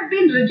 He has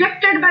been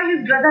rejected by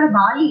his brother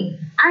Bali,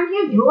 and he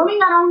is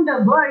roaming around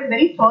the world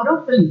very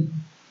sorrowfully.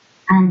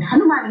 And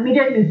Hanuman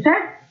immediately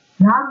said,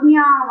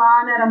 Ragnya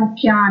Vanara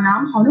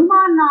Mukhyanam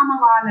Hanuman Nama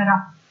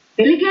Vanara.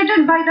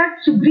 Delegated by that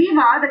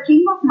Sugriva, the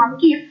king of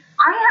monkeys,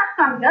 I have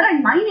come here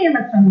and my name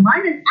is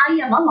Hanuman and I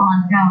am a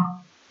Vanara.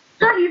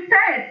 So he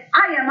said,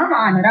 I am a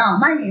Vanara,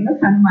 my name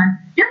is Hanuman.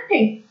 Just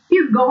think,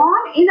 he's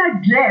gone in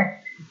a dress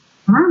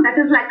that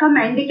is like a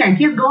mendicant.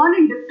 He's gone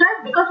in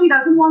distress because he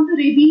doesn't want to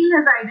reveal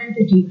his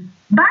identity.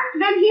 But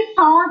when he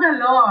saw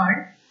the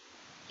Lord,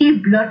 he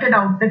blurted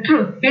out the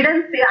truth. He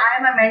didn't say, I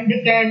am a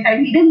mendicant,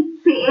 and he didn't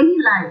say any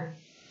lie.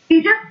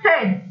 He just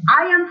said,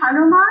 I am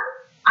Hanuman,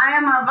 I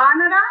am a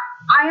Vanara,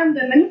 I am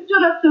the minister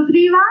of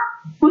Sugriva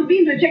who's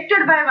been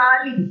rejected by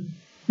Vali.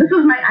 This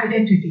is my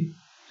identity.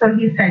 So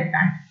he said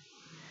that.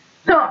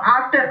 So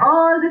after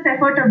all this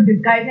effort of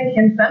disguising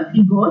himself,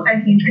 he goes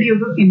and he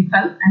introduces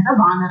himself as a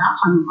Vanara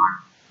Hanuman.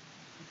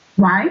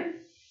 Why?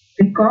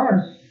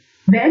 Because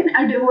when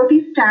a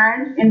devotee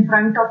stands in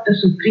front of the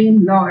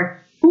Supreme Lord,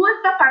 who is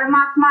the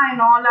Paramatma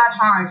in all our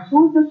hearts,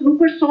 who is the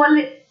Super Soul,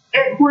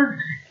 who is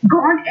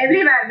God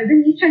everywhere,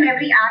 within each and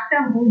every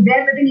atom, who is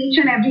there within each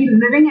and every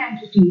living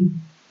entity,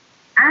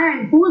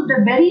 and who is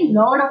the very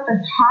Lord of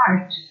his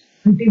heart,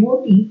 the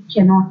devotee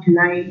cannot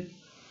lie.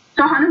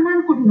 So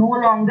Hanuman could no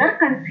longer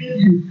conceal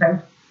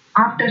himself.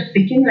 After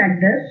speaking like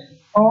this,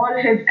 all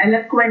his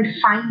eloquent,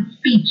 fine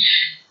speech,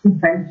 he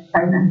fell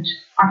silent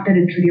after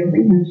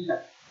introducing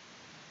himself.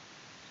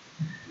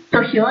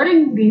 So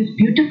hearing these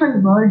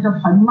beautiful words of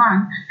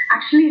Hanuman,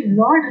 actually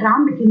Lord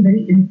Ram became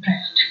very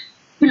impressed.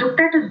 He looked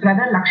at his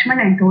brother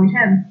Lakshman and told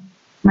him,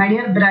 my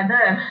dear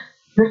brother,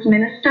 this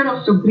minister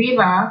of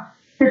Sugriva,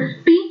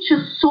 his speech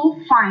is so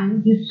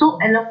fine, he's so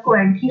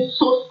eloquent, he's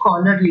so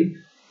scholarly.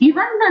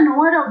 Even the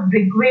knower of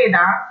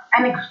Rigveda,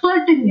 an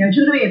expert in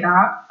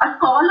Yajurveda, a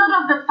scholar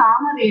of the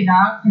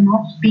Samaveda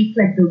cannot speak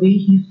like the way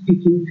he's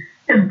speaking.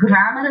 His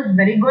grammar is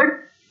very good.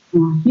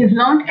 He's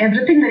learned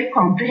everything very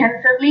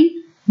comprehensively.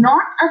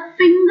 Not a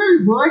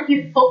single word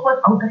he spoke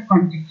was out of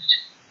context.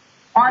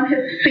 On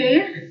his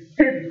face,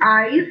 his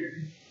eyes,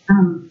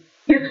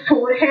 his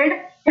forehead,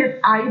 his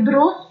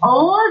eyebrows,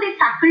 all the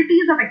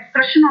faculties of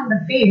expression on the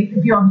face,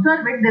 if you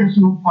observe it, there is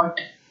no fault.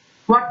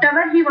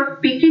 Whatever he was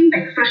speaking,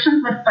 the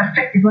expressions were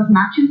perfect. It was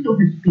matching to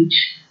his speech.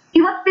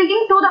 He was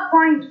speaking to the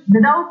point,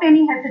 without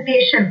any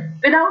hesitation,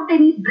 without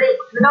any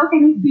breaks, without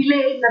any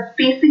delay in the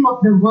spacing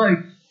of the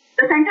words.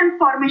 The sentence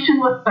formation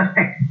was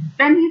perfect.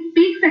 When he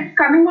speaks, it's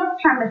coming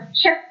out from his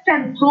chest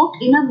and throat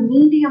in a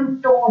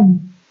medium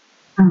tone.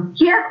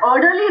 He has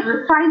orderly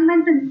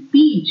refinement in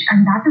speech,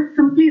 and that is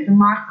simply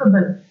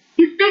remarkable.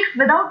 He speaks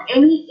without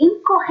any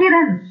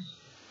incoherence,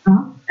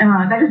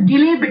 that is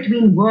delay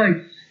between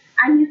words.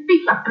 And he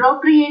speaks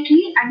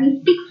appropriately, and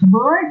he speaks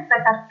words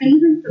that are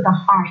pleasing to the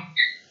heart.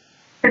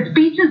 His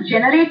speech is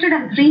generated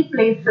in three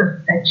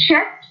places, the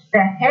chest,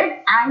 the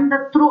head, and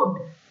the throat,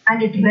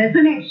 and it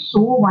resonates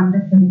so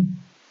wonderfully.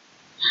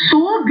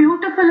 So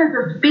beautiful is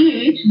the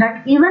speech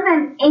that even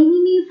an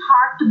enemy's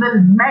heart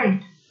will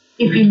melt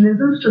if he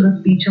listens to the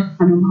speech of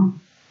Hanuman.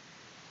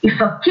 If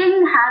a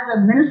king has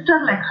a minister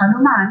like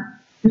Hanuman,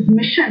 his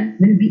mission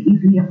will be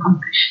easily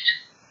accomplished.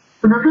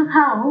 So this is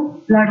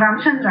how Lord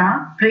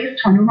Ramchandra praised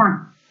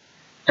Hanuman.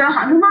 So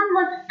Hanuman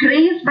was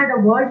praised by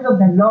the words of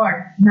the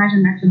Lord.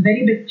 Imagine, that's a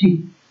very big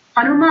thing.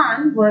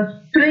 Hanuman was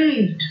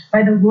praised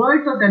by the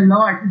words of the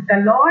Lord.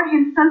 The Lord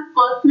himself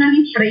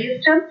personally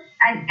praised him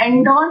and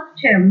endorsed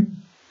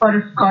him for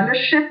his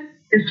scholarship,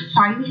 his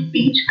fine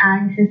speech,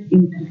 and his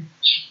intellect.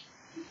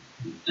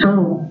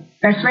 So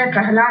that's why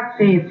Prahlad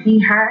says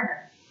he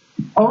had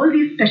all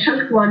these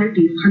special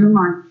qualities,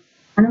 Hanuman.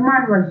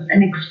 Hanuman was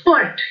an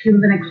expert. He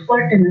was an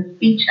expert in his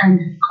speech and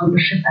his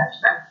scholarship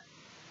as well.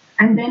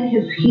 And then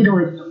his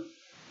heroism.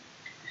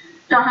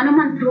 So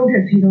Hanuman proved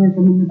his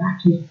heroism in the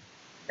battle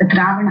with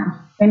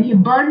Ravana. When he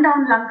burned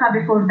down Lanka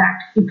before that,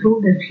 he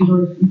proved his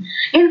heroism.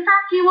 In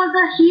fact, he was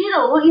a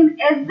hero in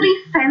every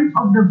sense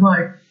of the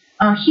word.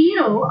 A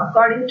hero,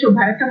 according to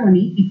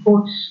Bharatamuni, he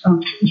quotes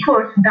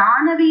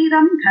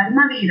Danaviram,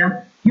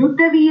 Dharmaviram,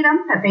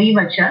 Yuddhaviram,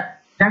 Tataivacha,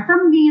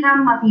 Rasam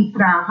Viram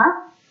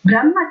Apipraha,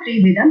 Brahma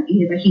Trividam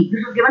Evahi.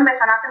 This is given by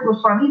Sanatana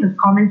Goswami in his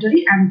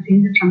commentary. I am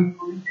saying it from the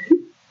commentary.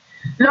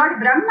 Lord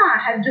Brahma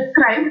has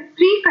described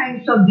three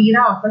kinds of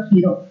Veera of a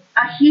hero.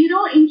 A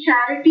hero in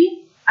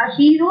charity, a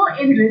hero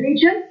in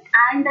religion,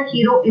 and a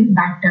hero in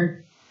battle.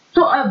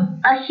 So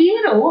a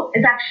hero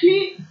is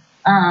actually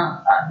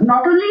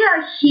not only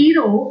a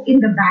hero in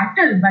the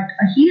battle, but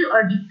a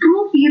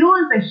true hero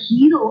is a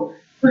hero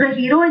who's a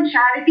hero in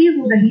charity,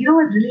 who's a hero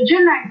in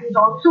religion, and who's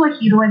also a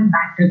hero in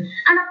battle.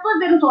 And of course,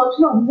 there is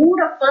also a mood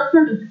of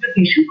personal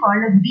reciprocation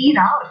called as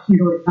Veera or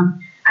heroism.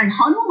 And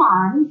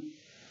Hanuman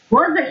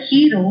was a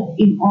hero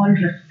in all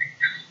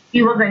respects.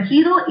 He was a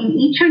hero in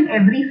each and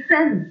every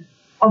sense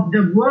of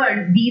the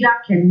word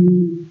Veera can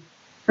mean.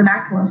 So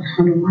that was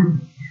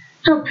Hanuman.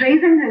 So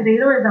praising his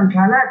heroism,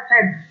 Prahlad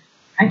said,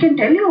 I can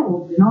tell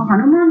you,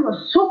 Hanuman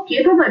was so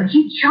capable.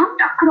 He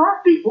jumped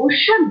across the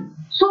ocean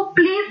so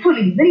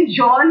playfully, very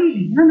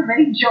jollily, in a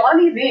very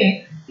jolly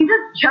way. He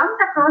just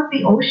jumped across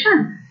the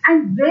ocean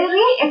and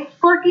very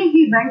expertly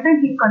he went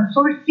and he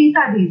consoled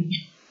Sita Devi.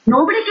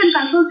 Nobody can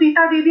console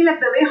Sita Devi like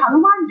the way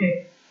Hanuman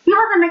did. He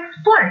was an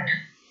expert.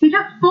 He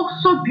just spoke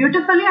so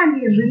beautifully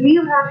and he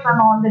relieved her from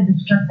all the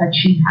distress that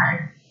she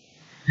had.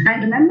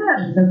 And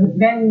remember,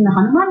 when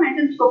Hanuman went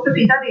and spoke to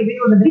Sita Devi,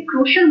 it was a very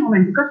crucial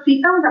moment because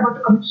Sita was about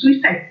to commit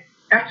suicide.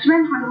 That's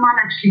when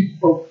Hanuman actually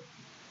spoke.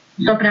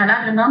 So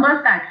Prahlad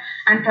remembers that.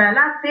 And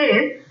Prahlad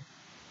says,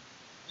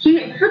 he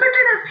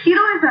exhibited his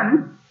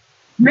heroism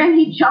when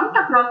he jumped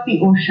across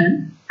the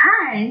ocean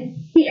and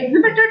he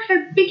exhibited his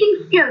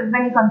speaking skills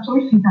when he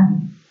consoled Sita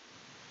Devi.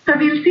 So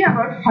we'll see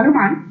about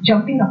Hanuman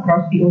jumping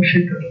across the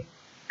ocean today.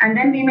 And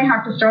then we may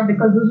have to stop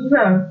because this is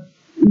a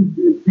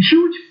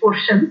huge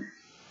portion.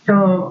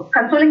 So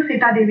consoling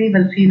Sita Devi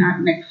we'll see in our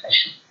next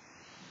session.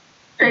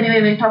 So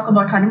anyway, we'll talk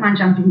about Hanuman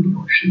jumping the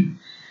ocean.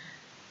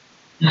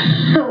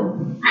 So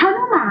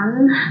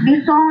Hanuman,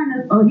 we saw in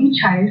his early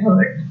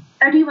childhood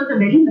that he was a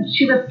very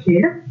mischievous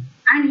kid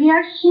and he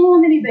had so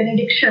many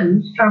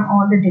benedictions from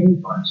all the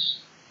demigods.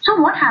 So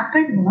what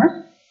happened was,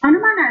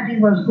 Hanuman, as he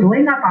was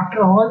growing up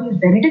after all these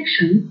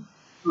benedictions,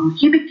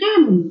 he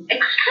became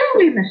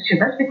extremely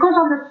mischievous because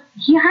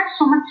he had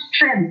so much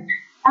strength.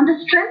 On the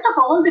strength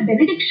of all the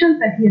benedictions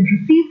that he had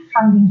received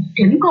from these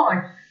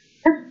demigods,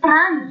 his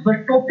plans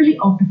were totally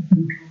out of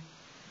control.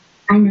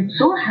 And it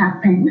so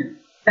happened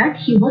that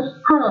he was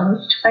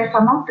cursed by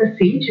some of the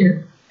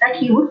sages that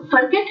he would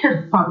forget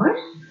his powers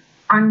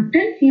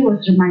until he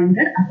was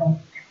reminded about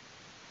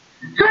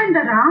them. So in the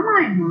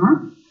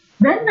Ramayana,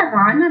 when the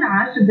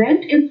Vanaras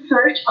went in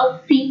search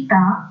of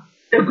Sita,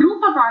 the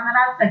group of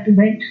Vanaras that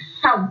went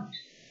south,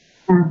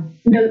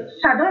 the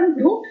southern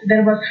group,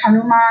 there was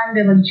Hanuman,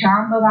 there was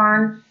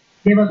Jambavan,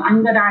 there was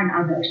Angada and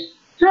others.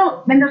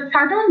 So when the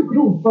southern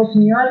group was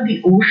near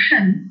the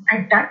ocean,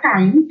 at that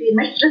time they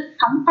met with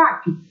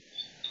Sampati.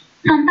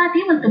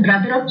 Sampati was the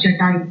brother of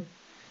Jatayu.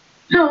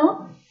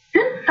 So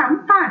this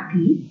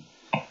Sampati,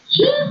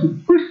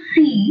 he could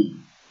see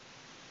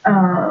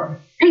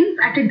things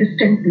at a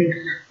distant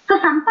place. So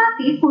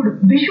Sampati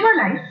could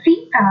visualize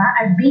Sita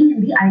as being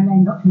in the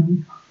island of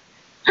Lanka.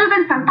 So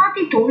when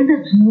Sampati told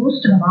this news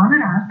to the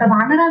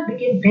Vanaras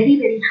became very,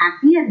 very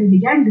happy and they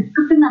began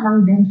discussing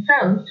among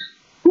themselves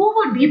who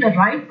would be the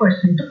right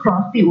person to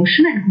cross the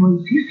ocean and go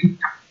and see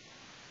Sita.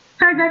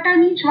 So at that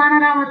time each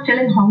Vanara was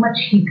telling how much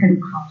he can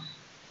cross.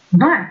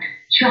 But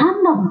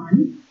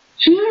Jambavan,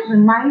 he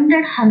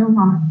reminded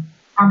Hanuman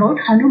about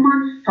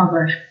Hanuman's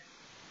power.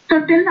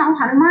 So till now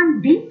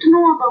Hanuman didn't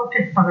know about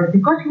his power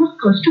because he was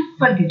cursed to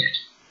forget it.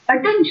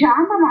 But then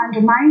Jambavan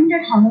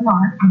reminded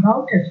Hanuman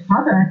about his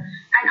power,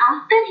 and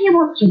after he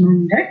was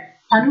reminded,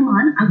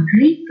 Hanuman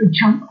agreed to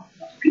jump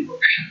across the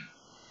ocean.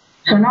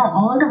 So now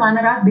all the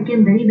Vanaras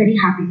became very, very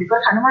happy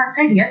because Hanuman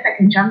said, yes, I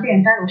can jump the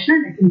entire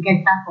ocean and I can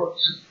get back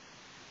also.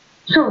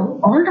 So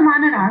all the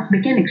Vanaras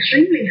became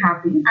extremely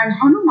happy and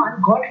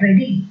Hanuman got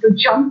ready to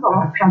jump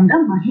off from the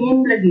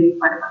Mahendragiri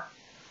Parvat.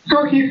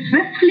 So he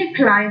swiftly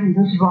climbed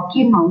this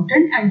rocky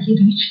mountain and he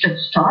reached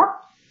its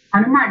top.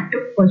 Hanuman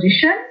took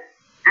position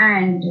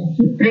and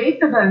he prayed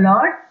to the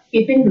Lord,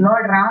 keeping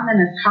Lord Ram in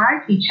his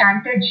heart. He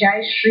chanted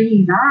Jai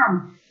Shri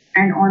Ram,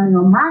 and on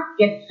your mark,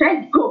 get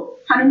set, go.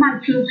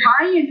 Hanuman flew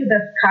high into the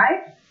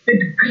sky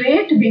with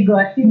great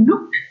vigor. He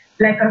looked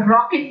like a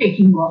rocket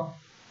taking off.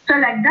 So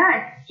like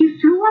that, he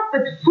flew up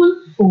with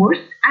full force,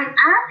 and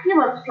as he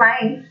was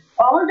flying,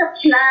 all the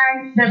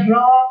plants, the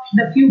rocks,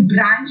 the few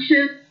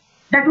branches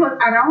that was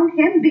around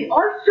him, they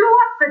all flew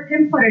up with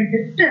him for a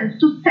distance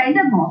to send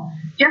him off.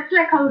 Just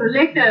like how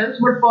relatives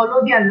would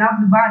follow their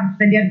loved ones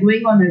when they are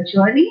going on a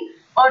journey,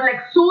 or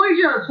like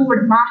soldiers who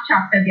would march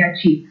after their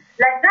chief.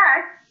 Like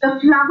that, the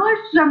flowers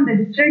from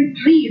the different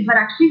trees were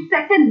actually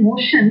set in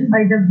motion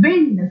by the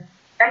wind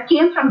that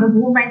came from the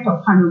movement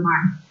of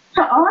Hanuman.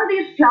 So all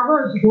these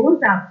flowers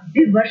rose up,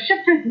 they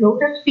worshipped his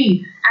lotus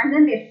feet, and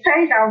then they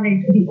fell down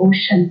into the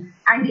ocean.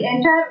 And the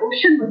entire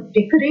ocean was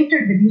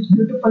decorated with these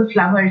beautiful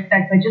flowers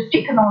that were just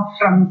taken off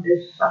from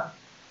this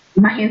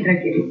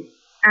Mahendragiri.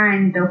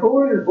 And the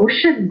whole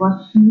ocean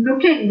was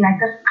looking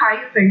like a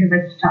sky filled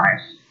with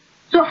stars.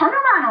 So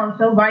Hanuman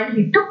also, while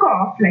he took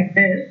off like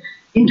this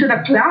into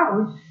the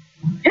clouds,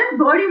 his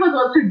body was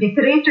also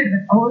decorated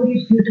with all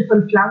these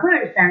beautiful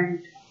flowers, and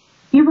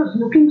he was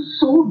looking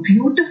so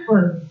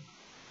beautiful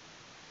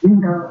in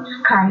the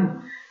sky.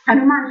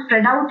 Hanuman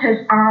spread out his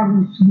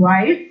arms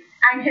wide,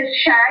 and his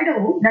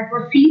shadow that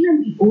was seen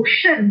in the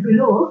ocean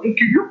below, it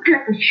looked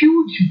like a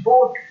huge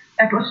boat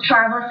that was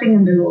traversing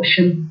in the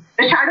ocean.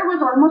 The shadow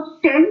was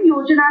almost 10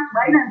 yojanas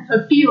wide and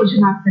 30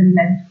 yojanas in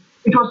length.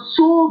 It was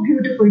so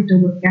beautiful to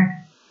look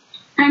at.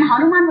 And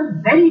Hanuman was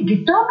very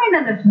determined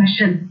in his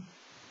mission.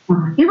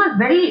 He was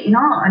very,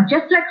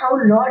 just like how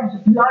Lord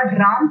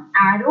Ram's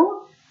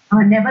arrow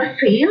never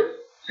fails.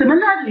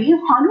 Similarly,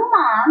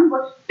 Hanuman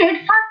was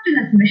steadfast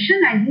in his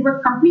mission, and he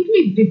was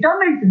completely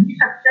determined to be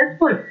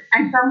successful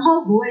and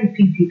somehow go and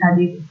see Sita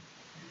Devi.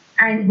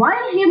 And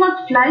while he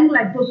was flying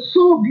like this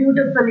so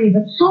beautifully,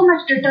 with so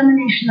much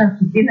determination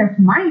in his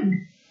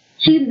mind,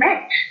 he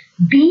met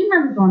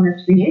demons on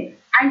his way,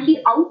 and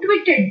he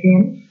outwitted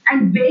them,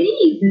 and very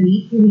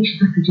easily he reached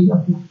the city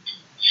of light.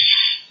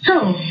 So,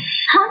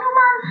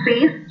 Hanuman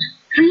faced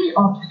 3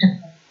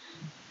 obstacles.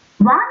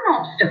 One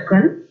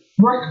obstacle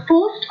was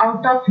forced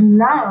out of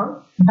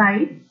love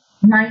by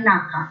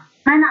Mainaka.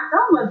 Mainaka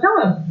was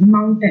a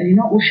mountain,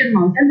 ocean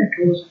mountain that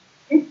rose.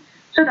 Okay?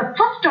 So the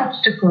first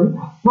obstacle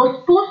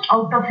was forced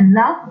out of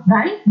love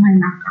by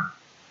Mainaka.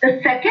 The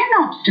second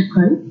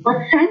obstacle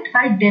was sent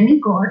by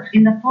demigods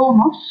in the form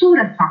of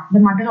Surasa, the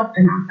mother of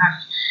the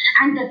Nagas.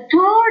 And the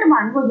third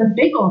one was a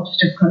big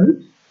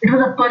obstacle. It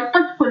was a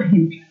purposeful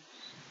hindrance.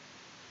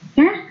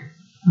 Yes?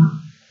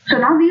 So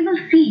now we will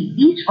see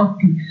each of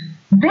these.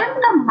 When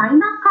the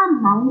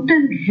Mainaka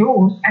mountain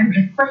rose and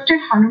requested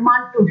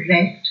Hanuman to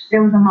rest,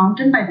 there was a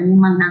mountain by the name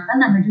Mainaka in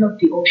the middle of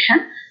the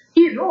ocean.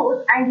 He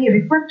rose and he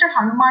requested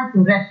Hanuman to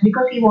rest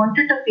because he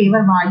wanted to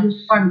favor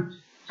Vayu's son.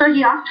 So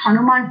he asked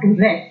Hanuman to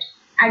rest.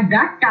 At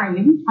that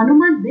time,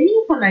 Hanuman very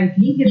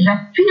politely he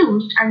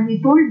refused, and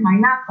he told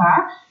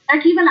Mainaka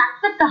that he will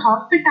accept the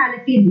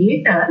hospitality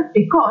later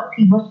because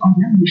he was on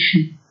a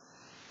mission.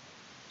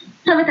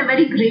 So with a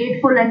very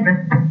grateful and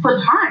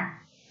respectful heart,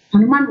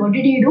 Hanuman, what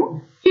did he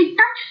do? He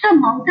touched the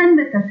mountain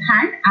with his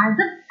hand as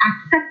if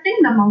accepting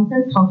the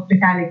mountain's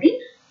hospitality,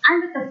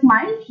 and with a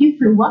smile he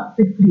flew up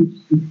with great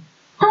speed.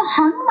 So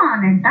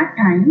Hanuman at that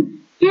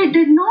time, he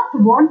did not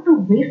want to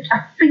waste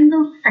a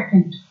single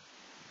second.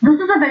 This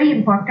is a very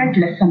important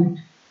lesson.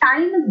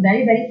 Time is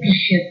very, very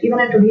precious. Even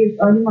in today's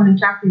early morning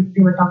class,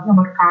 they were talking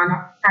about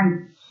Kala,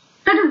 time.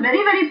 So it is very,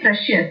 very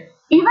precious.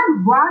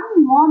 Even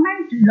one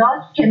moment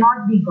lost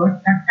cannot be got.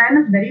 That time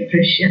is very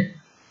precious.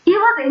 He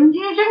was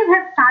engaging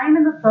his time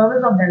in the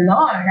service of the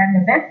Lord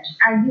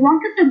and he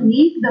wanted to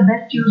make the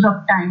best use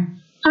of time.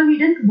 So he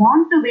didn't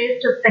want to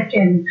waste a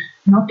second,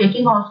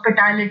 taking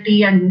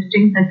hospitality and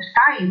wasting his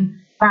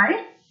time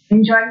by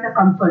enjoying the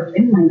comforts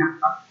in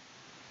Mainaka.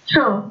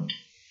 So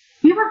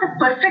he was the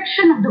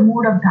perfection of the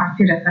mood of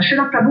Dasi Rasa.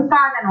 Srila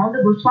Prabhupada and all the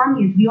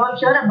Goswamis, we all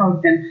hear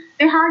about them.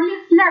 They hardly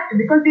slept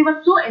because they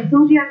were so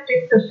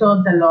enthusiastic to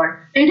serve the Lord.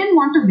 They didn't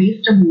want to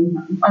waste a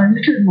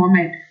little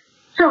moment.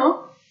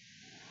 So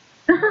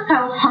this is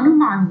how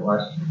Hanuman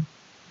was.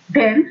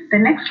 Then the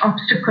next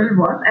obstacle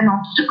was an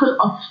obstacle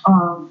of,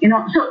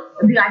 so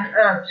the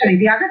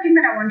other thing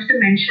that I wanted to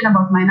mention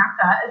about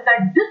Mainaka is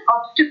that this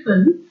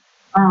obstacle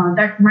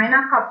that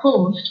Mainaka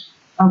posed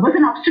was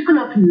an obstacle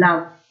of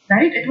love,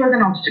 right? It was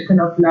an obstacle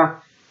of love.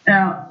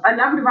 A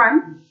loved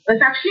one is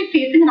actually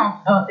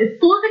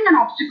posing an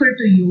obstacle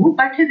to you,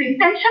 but his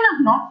intention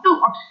is not to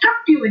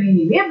obstruct you in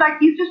any way, but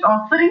he's just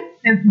offering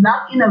his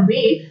love in a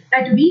way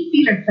that we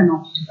feel it's an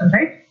obstacle,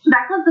 right? So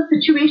that was the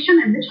situation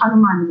in which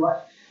Hanuman was.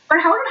 But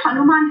how did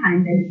Hanuman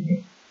handle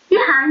it? He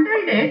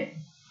handled it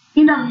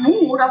in a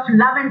mood of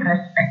love and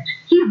respect.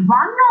 He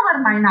won over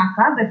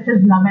Mainaka with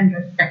his love and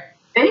respect.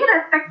 Very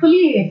respectfully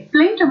he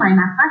explained to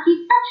Mainaka,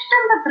 he touched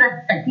him with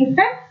respect. He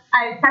said,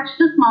 I touched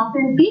this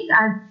mountain peak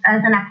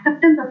as an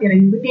acceptance of your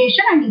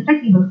invitation, and he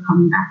said he will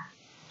come back.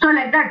 So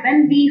like that,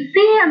 when we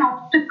see an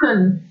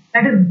obstacle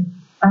that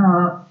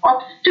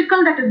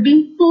is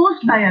being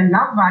posed by a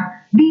loved one,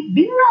 we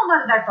win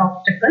over that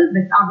obstacle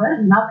with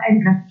our love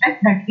and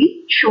respect that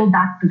we show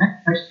back to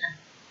that person.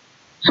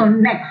 So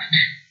next,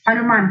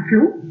 Hanuman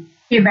flew.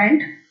 He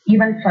went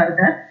even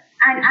further,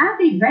 and as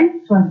he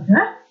went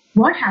further,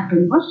 what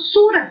happened was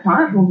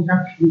Surasa rose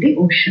up from the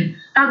ocean.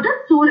 Now this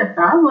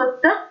Surasa was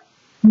the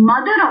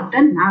mother of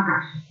the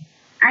Nagas,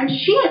 and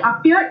she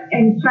appeared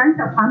in front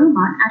of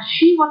Hanuman as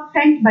she was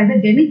sent by the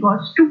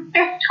demigods to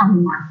test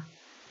Hanuman.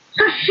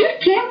 So she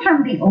came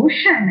from the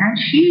ocean and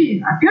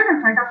she appeared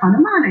in front of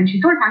Hanuman and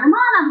she told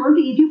Hanuman, I'm going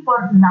to eat you for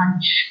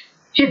lunch.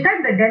 She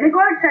said, the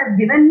demigods have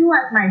given you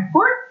as my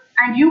food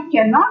and you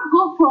cannot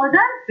go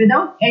further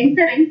without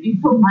entering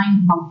into my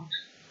mouth.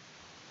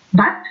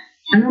 But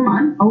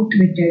Hanuman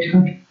outwitted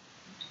her.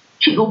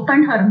 She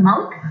opened her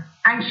mouth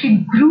and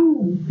she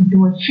grew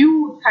into a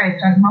huge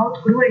size. Her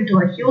mouth grew into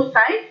a huge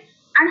size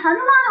and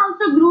Hanuman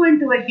also grew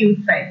into a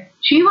huge size.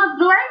 She was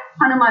growing,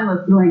 Hanuman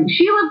was growing.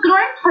 She was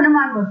growing,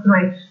 Hanuman was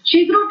growing.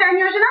 She grew 10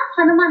 yojana,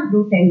 Hanuman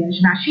grew 10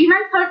 yojana. She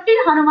went 30,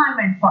 Hanuman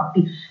went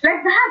 40.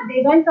 Like that,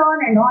 they went on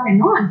and on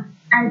and on.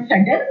 And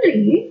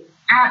suddenly,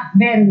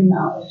 when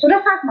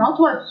Surasa's mouth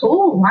was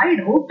so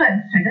wide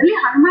open, suddenly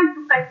Hanuman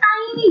took a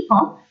tiny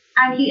form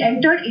and he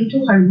entered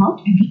into her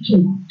mouth and he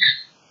came out.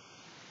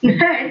 He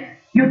said,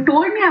 you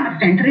told me I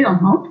must enter your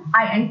mouth.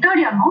 I entered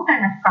your mouth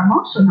and I've come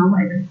out, so now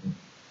I will go.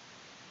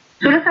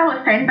 Surasa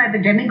was sent by the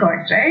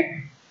demigods, right?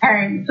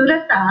 And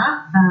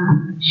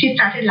Surasa, she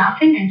started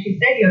laughing and she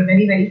said, you're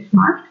very, very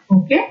smart.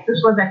 Okay,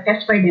 this was a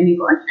test by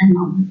demigods and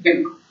now you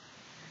can go.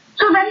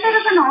 So when there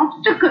is an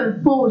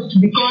obstacle posed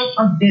because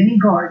of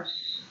demigods,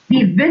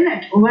 we win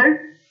it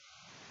over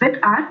with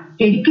our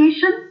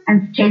dedication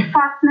and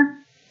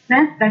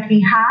steadfastness that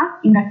we have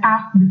in the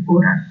task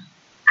before us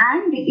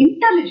and the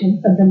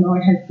intelligence that the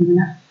Lord has given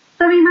us.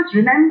 So we must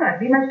remember,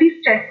 we must be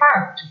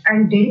steadfast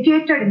and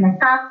dedicated in the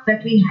task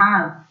that we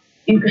have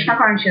in Krishna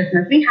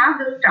consciousness. We have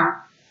this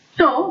task.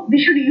 So we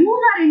should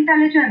use our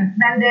intelligence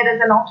when there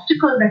is an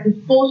obstacle that is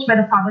posed by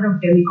the power of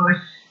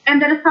demigods.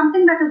 And there is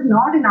something that is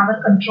not in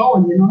our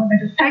control, that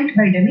is sent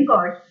by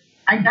demigods.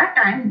 At that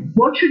time,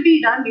 what should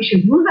be done? We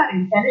should use our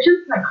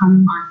intelligence like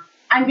Hanuman.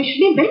 And we should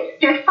be very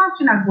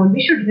steadfast in our goal.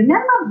 We should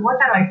remember what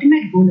our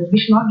ultimate goal is. We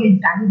should not get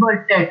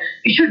diverted.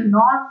 We should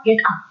not get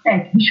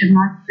upset. We should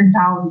not sit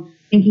down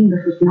thinking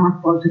this is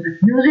not possible.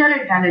 Use your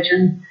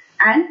intelligence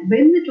and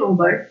win it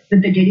over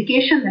with the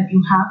dedication that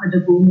you have with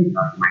the goal in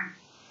your mind.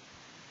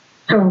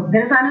 So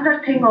there is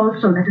another thing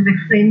also that is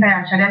explained by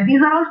Acharya. These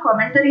are all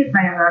commentaries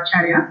by our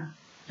Acharya.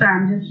 So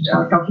I'm just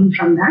talking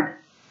from that.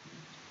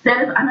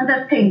 There is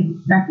another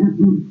thing that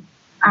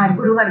our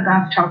Guru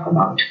Vargas talk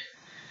about.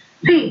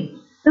 See,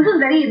 this is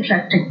very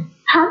interesting.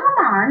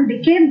 Hanuman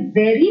became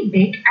very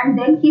big and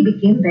then he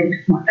became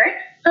very small, right?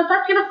 So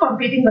first he was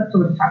competing with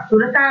Surasa.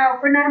 Surasa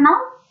opened her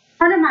mouth,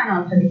 Hanuman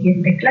also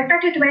became big. Like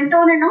that it went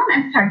on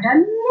and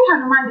suddenly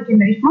Hanuman became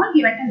very small.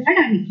 He went inside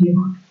and he came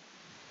out.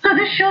 So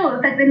this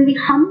shows that when we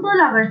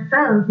humble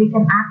ourselves, we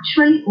can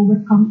actually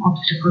overcome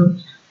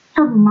obstacles.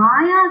 So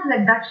Maya is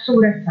like that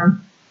Surasa.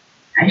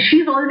 And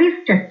she's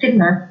always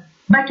testing us.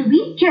 But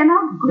we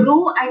cannot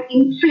grow and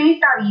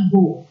inflate our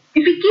ego.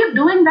 If we keep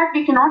doing that,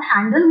 we cannot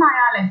handle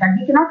Maya like that.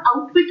 We cannot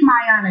outwit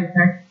Maya like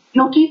that.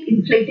 Keep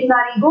inflating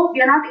our ego.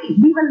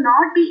 We will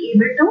not be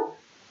able to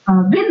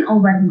win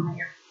over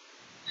Maya.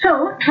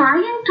 So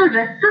trying to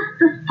resist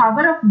this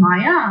power of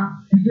Maya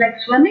is like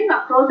swimming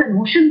across an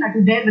ocean that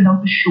is there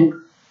without a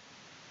shore.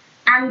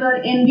 Anger,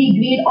 envy,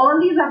 greed, all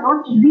these are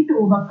not easy to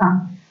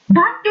overcome.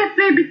 But if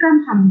we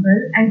become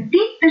humble and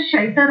take the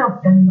shelter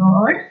of the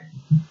Lord,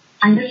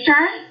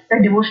 understand the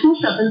devotional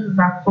service is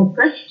our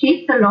focus,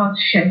 take the Lord's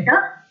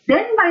shelter,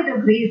 then by the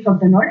grace of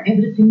the Lord,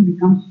 everything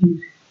becomes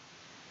easy.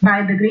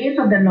 By the grace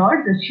of the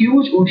Lord, this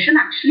huge ocean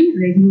actually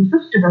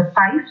reduces to the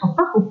size of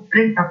a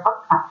footprint of a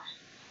car.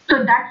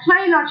 So that's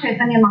why Lord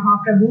Chaitanya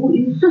Mahaprabhu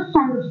insists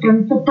on this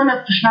principle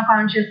of Krishna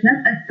consciousness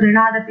as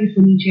Pranadapi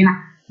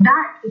Sunichena.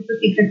 That is the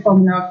secret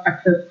formula of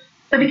success.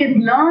 So we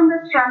can learn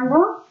this from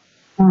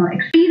the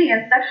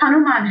experience that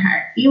Hanuman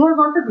had. He was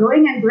also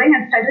growing and growing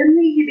and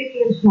suddenly he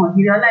became small.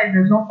 He realized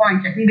there's no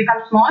point. Let me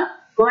become small,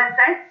 go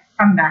inside,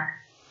 come back.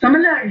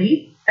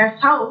 Similarly, that's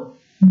how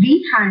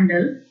we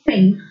handle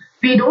things.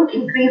 We don't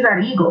increase our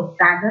ego.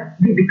 Rather,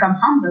 we become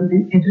humble,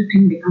 then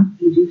everything becomes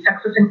easy.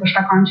 Success in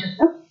Krishna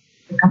consciousness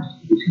becomes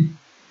easy.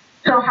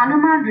 So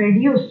Hanuman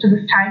reduced to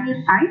this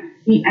tiny size.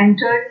 He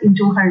entered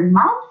into her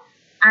mouth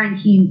and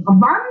he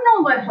won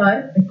over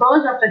her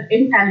because of his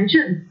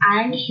intelligence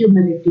and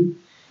humility.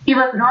 He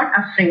was not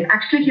afraid.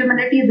 Actually,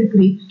 humility is a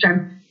great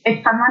strength.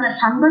 If someone is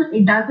humble,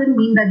 it doesn't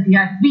mean that they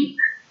are weak.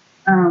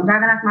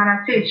 Raghunath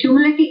Maharaj says,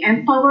 humility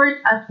empowers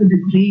us with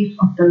the grace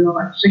of the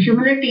Lord. So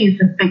humility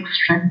is a big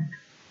strength.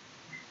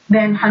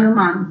 Then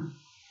Hanuman,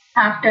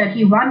 after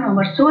he won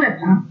over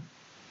Surasa,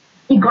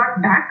 he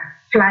got back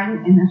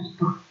flying in a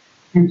spot.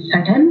 And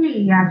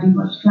suddenly, as he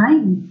was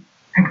flying,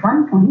 at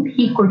one point,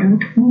 he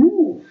couldn't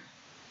move.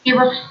 He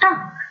was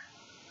stuck.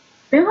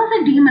 There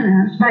was a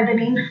demoness by the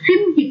name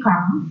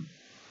Simhika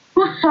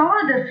who saw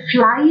this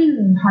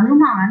flying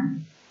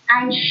Hanuman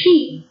and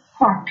she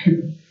caught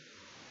him.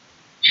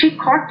 She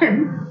caught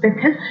him with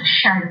his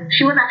shadow.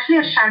 She was actually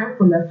a shadow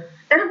puller.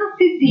 There is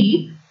a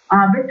siddhi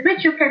with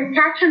which you can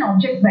catch an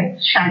object by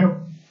its shadow.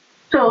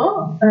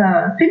 So,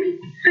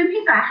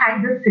 Simhika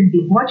had this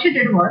siddhi. What she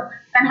did was,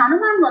 when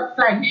Hanuman was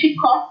flying, she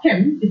caught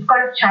him. It's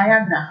called a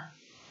chayagra.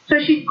 So,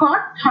 she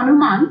caught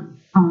Hanuman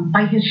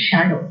by his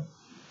shadow.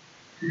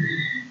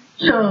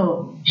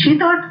 So, she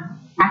thought,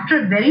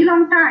 After a very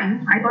long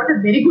time, I got a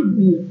very good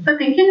meal. So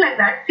thinking like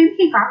that,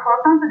 Simhika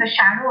caught on to the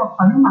shadow of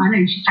Hanuman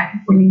and she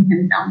started pulling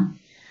him down.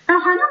 Now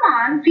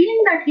Hanuman,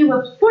 feeling that he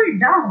was pulled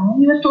down,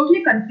 he was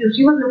totally confused.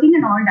 He was looking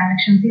in all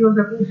directions. He was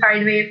looking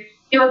sideways.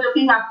 He was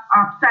looking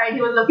upside.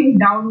 He was looking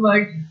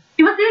downwards.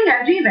 He was seeing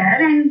everywhere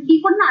and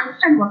he couldn't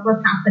understand what was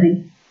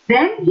happening.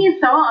 Then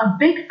he saw a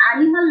big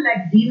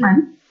animal-like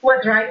demon who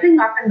was rising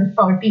up in the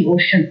salty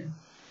ocean.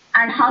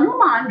 And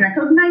Hanuman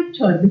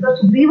recognized her because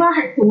Sugriva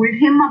had told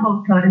him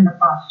about her in the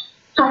past.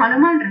 So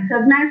Hanuman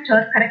recognized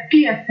her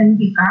correctly as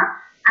Simhika,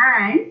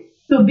 and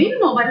to win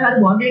over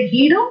her, what did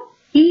he do?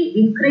 He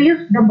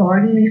increased the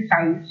bodily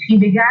size. He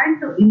began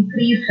to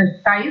increase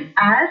his size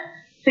as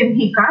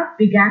Simhika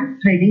began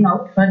spreading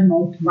out her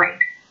mouth wide.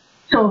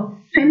 So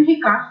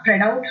Simhika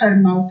spread out her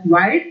mouth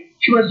wide.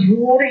 She was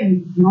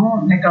roaring,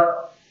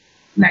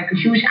 like a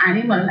huge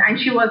animal, and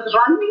she was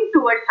running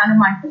towards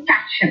Hanuman to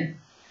catch him.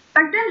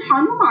 But then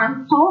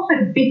Hanuman saw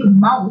her big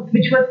mouth,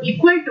 which was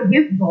equal to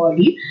his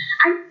body,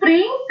 and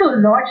praying to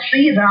Lord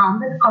Sri Ram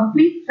with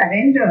complete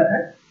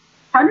surrender,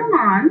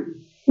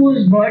 Hanuman,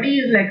 whose body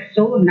is like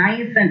so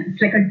nice and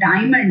it's like a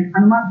diamond,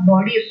 Hanuman's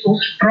body is so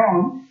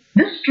strong,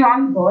 this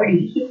strong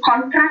body, he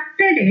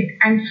contracted it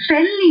and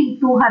fell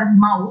into her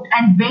mouth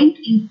and went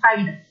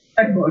inside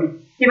her body.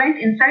 He went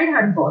inside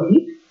her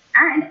body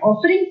and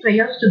offering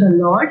prayers to the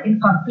Lord in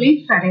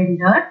complete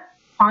surrender,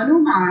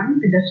 Hanuman,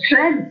 with the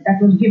strength that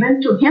was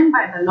given to him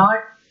by the Lord,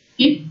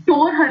 he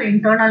tore her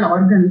internal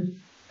organs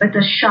with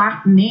a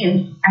sharp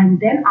nail, and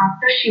then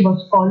after she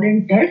was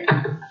fallen dead,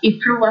 he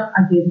flew up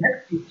again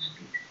with great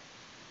speed.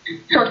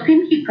 So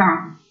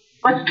Simhika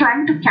was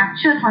trying to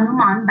capture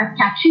Hanuman by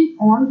catching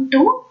on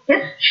to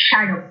his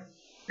shadow.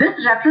 This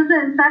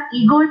represents our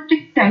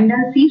egoistic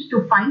tendencies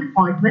to find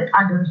fault with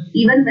others,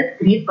 even with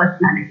great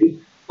personalities.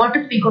 What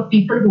to speak of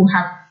people who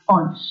have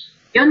faults?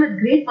 Even with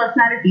great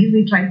personalities,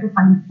 we try to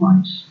find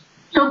faults.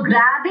 So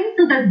grabbing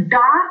to the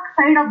dark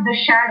side of the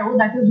shadow,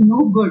 that is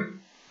no good.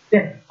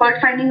 Fault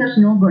finding is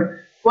no good.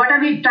 What are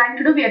we trying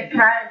to do? We are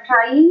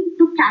trying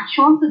to catch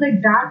on to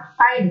the dark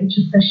side, which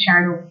is the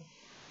shadow.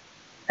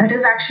 That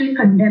is actually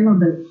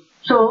condemnable.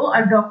 So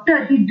a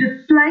doctor, he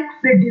dislikes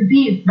the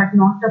disease, but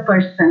not the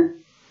person.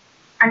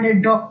 And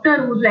a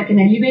doctor who's like an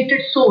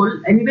elevated soul,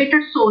 they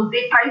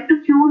try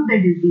to cure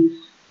the disease.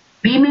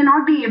 We may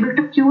not be able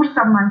to cure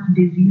someone's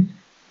disease,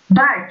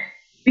 but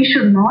we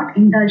should not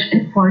indulge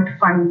in fault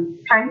finding,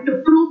 trying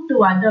to prove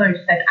to others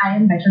that I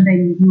am better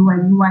than you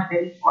and you are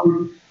very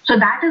fallen. So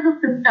that is a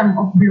symptom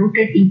of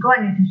bloated ego,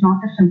 and it is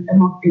not a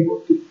symptom of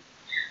devotee.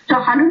 So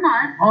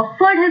Hanuman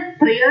offered his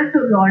prayer to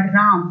Lord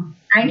Ram,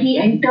 and he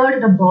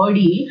entered the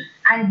body,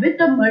 and with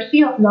the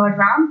mercy of Lord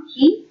Ram,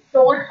 he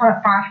tore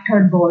apart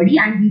her body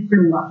and he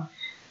flew up.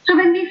 So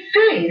when we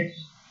face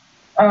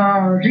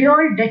a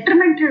real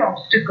detrimental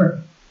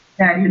obstacle,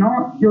 that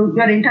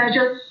your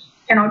intelligence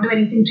cannot do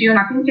anything to you,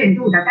 nothing can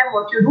do, that is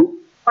what you do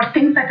for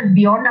things that is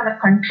beyond our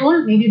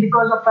control, maybe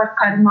because of our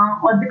karma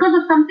or because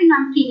of something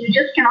unseen, you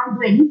just cannot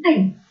do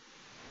anything.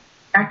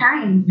 That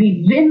time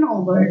we win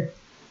over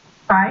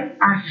by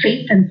our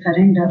faith and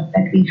surrender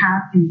that we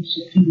have in the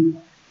Supreme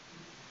Lord.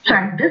 So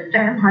at this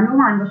time,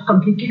 Hanuman was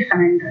completely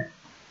surrendered.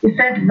 He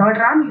said, Lord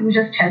Ram, you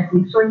just help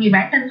me. So he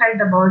went inside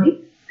the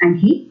body and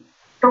he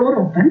tore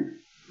open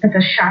with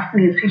a sharp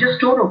nails. He just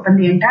tore open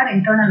the entire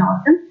internal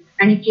organs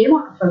and he came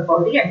out of her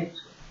body and he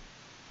flew.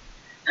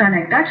 So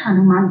like that,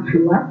 Hanuman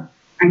flew up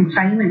and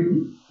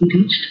finally he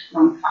reached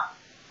Lanka.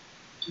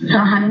 So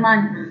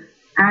Hanuman,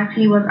 as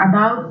he was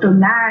about to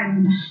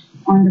land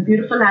on the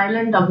beautiful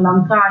island of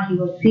Lanka, he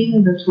was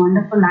seeing this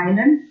wonderful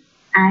island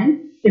and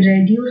he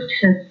reduced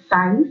his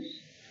size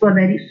to a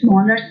very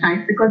smaller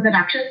size because the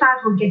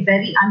Rakshasas would get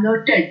very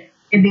alerted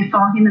if they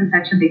saw him in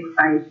such a big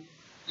size.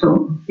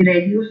 So he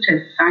reduced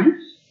his size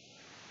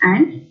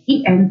and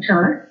he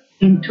entered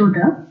into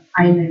the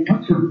island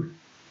of Lanka.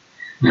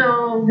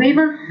 So we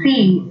will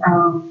see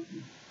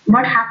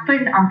what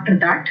happened after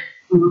that,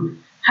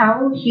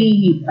 how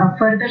he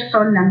further saw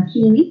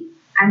Lankini,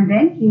 and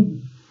then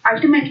he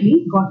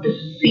ultimately got to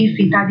see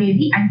Sita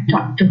Devi and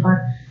talk to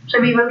her. So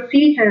we will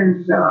see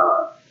his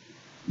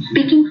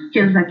speaking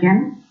skills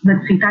again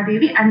with Sita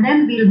Devi, and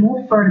then we'll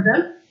move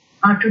further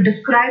to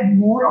describe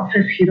more of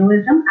his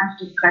heroism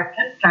as described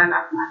in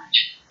Prahlad Maharaj.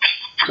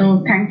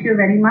 So thank you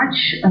very much.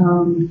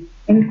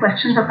 Any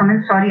questions or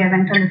comments? Sorry, I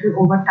went a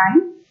little over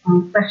time.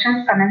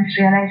 Questions, comments,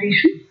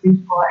 realizations, please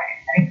go ahead.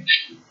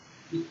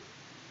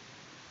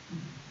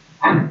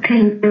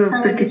 Thank you,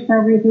 Preethi.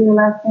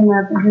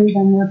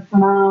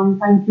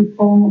 Thank you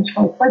so much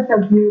for such a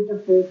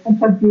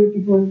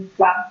beautiful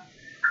class.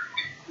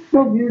 So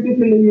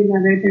beautifully you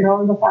narrated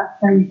all the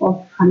pastimes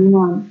of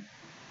Hanuman.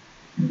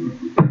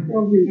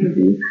 So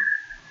beautifully.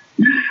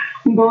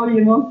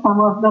 Though some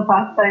of the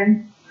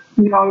pastimes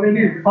we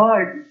already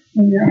heard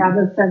in the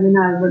other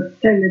seminar, but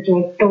still it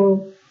was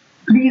so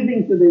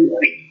pleasing to the ear.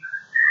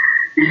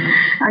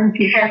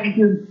 Thank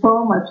you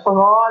so much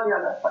for all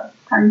your efforts.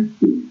 Thank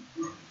you.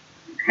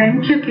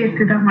 Thank you,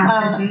 Kirtida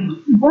Mataji.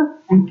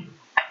 Thank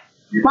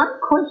you. One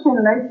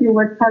question, like you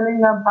were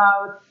telling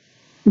about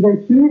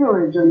the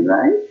heroism,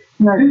 right?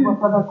 Like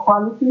what are the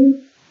qualities?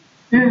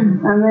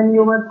 And then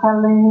you were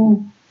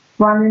telling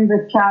one in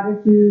the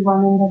charity,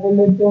 one in the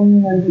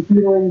religion, and the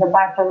hero in the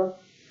battle.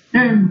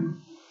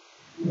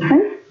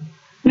 Right?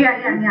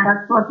 Yeah.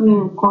 That's what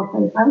you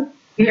quoted, right?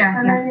 Yeah.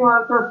 And then you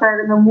also said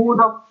in the mood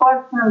of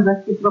personal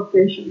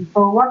reciprocation.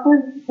 So what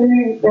is, can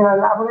you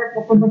elaborate a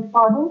little bit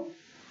further?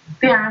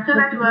 Yeah, so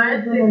that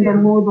verse in the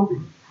mood of...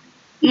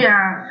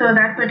 Yeah, so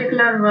that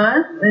particular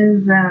verse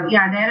is there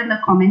in the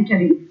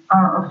commentary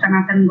of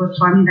Sanatana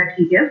Goswami that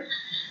he gives.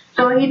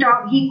 So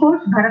he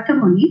quotes Bharata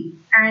Muni,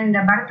 and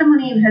Bharata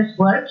Muni in his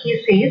work he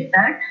says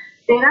that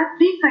there are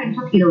three kinds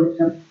of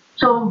heroism.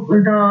 So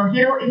the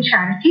hero in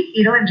charity,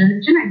 hero in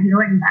religion, and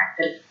hero in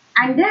battle.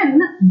 And then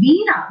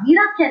Veera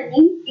can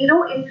mean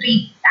hero in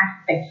three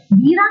aspects.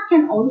 Veera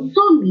can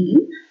also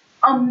mean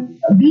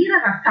Veera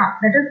Rasa,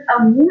 that is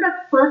a mood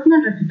of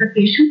personal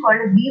reciprocation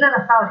called as Veera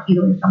Rasa or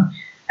heroism.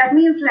 That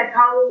means like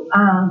how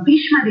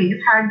Bhishma Dev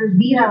had this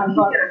Veera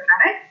Rasa,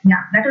 right?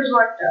 Yeah, that is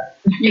what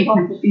the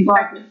statement is.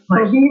 So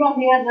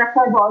Veera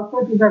Rasa is also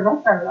to the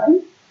Rasa,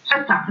 right?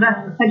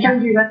 Rasa.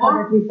 Secondary Rasa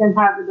that we can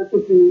have with the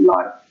Supreme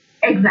Lord.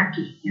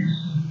 Exactly, yes.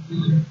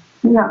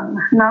 Yeah,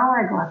 now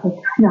I got it.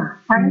 Yeah,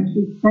 thank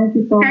you. Thank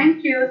you so much.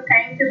 Thank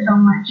you so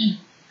much.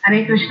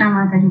 Hare Krishna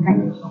Mataji, thank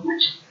you so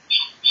much.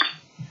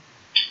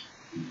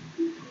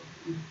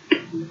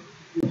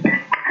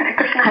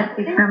 Hare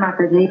Krishna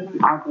Mataji,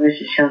 our Guru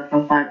Shishya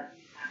Prabhupada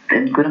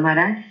and Guru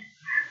Maharaj.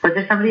 Was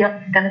there somebody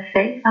else going to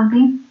say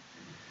something?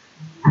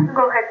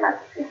 Go ahead,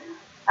 Mataji.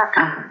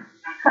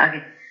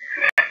 Okay.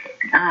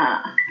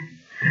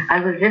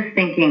 I was just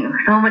thinking,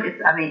 so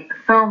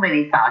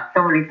many thoughts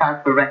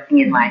were rushing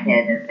in my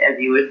head as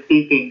you were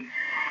speaking.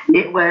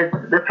 It was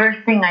the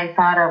first thing I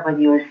thought of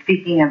when you were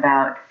speaking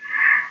about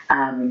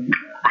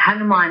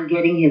Hanuman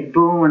getting his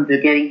boons or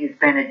getting his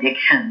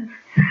benedictions.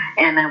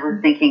 And I was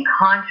thinking,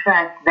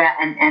 contrast that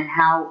and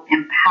how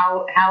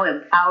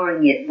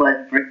empowering it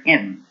was for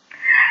him.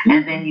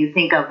 And then you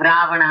think of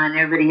Ravana and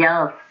everybody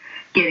else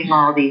getting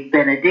all these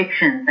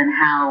benedictions and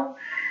how,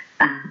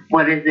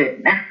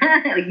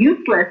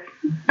 useless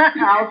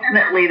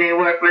ultimately they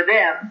were for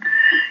them,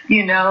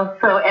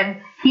 so,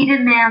 and he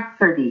didn't ask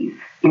for these,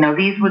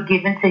 these were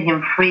given to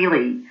him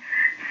freely.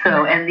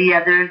 So, and the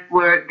others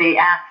they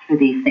asked for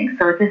these things.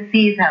 So it just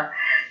sees how,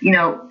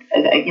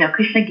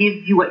 Krishna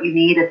gives you what you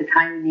need at the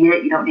time you need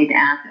it. You don't need to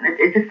ask.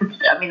 It's just,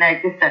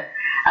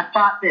 a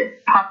thought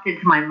that popped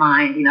into my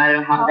mind. I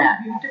don't know how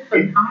that,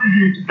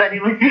 but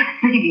it was just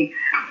thinking.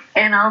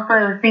 And also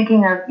I was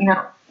thinking of,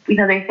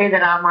 they say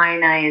that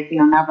Ramayana is,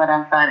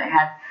 Navarasa, and it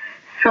has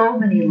so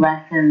many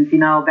lessons,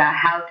 about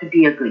how to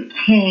be a good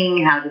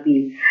king, how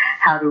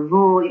to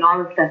rule,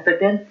 all this stuff. But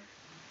then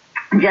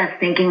just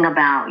thinking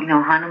about,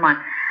 Hanuman,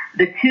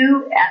 the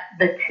two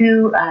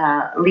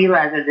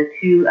leelas or the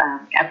two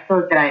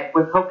episodes that I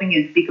was hoping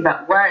you'd speak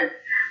about was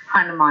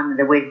Hanuman,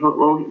 the way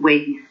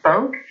he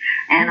spoke,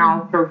 and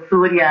also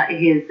Surya,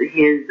 his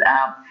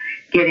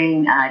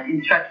getting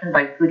instructions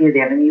by Surya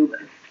Dev, and you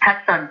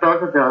touched on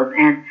both of those,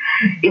 and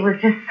it was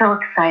just so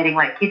exciting.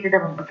 Like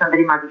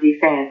Sundari Mataji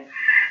says,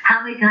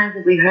 how many times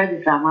have we heard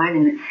this Ramayana,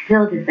 and it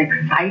still just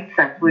excites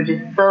us. We're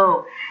just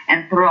so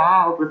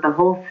enthralled with the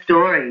whole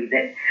story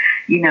that,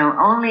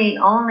 only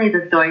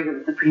the stories of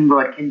the Supreme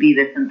Lord can be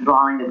this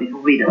enthralling that we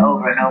can read it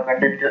over and over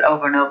and listen to it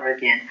over and over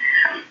again.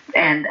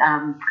 And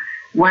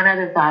one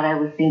other thought I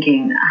was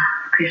thinking,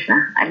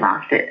 Krishna, I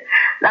lost it.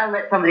 I'll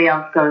let somebody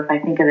else go. If I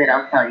think of it,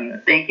 I'll tell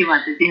you. Thank you,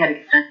 Mataji. Hare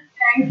Krishna.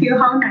 Thank you.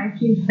 How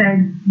nicely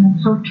said.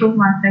 That's so true,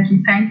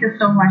 Mataji. Thank you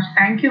so much.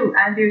 Thank you,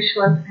 as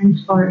usual.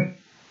 Thanks for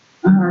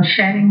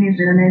sharing these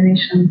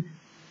realizations.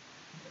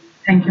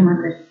 Thank you,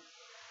 Mataji.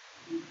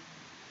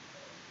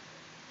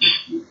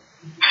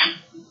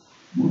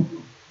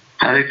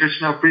 Hare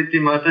Krishna, Preethi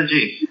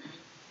Mataji.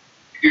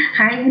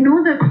 I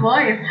know this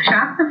voice.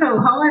 Shastra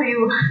Prabhu, how are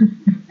you?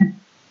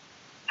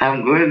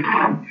 I'm good.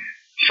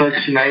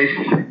 Such nice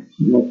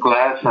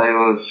class.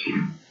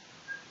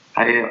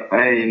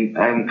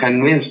 I'm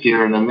convinced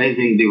you're an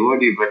amazing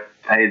devotee, but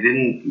I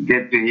didn't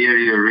get to hear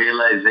your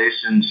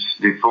realizations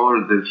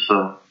before this.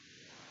 It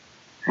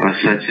was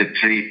such a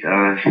treat.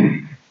 I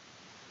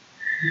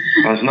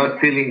was not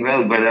feeling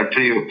well, but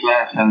after your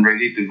class, I'm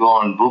ready to go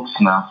on books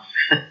now.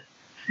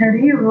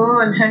 Hari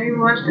Bol.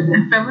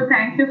 Prabhu,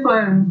 thank you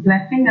for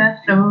blessing us,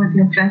 Prabhu, with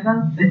your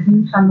presence. It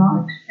means a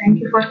lot. Thank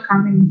you for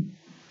coming.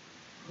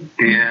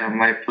 Yeah,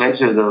 my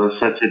pleasure. That was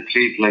such a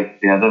treat.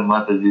 Like the other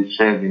Mataji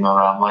said,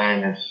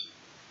 Ramayana is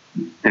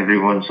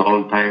everyone's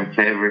all-time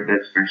favorite,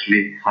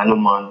 especially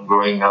Hanuman.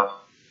 Growing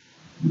up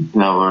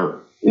in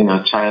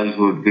our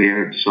childhood, we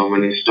heard so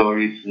many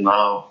stories.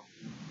 Now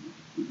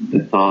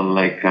it's all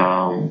like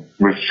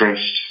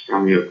refreshed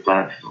from your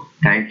class. So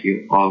thank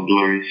you. All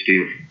glories to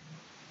you.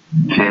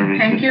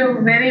 Thank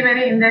you. Very,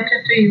 very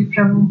indebted to you,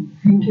 Prabhu.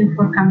 Thank you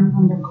for coming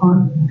on the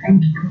call.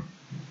 Thank you.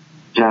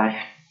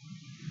 Jai.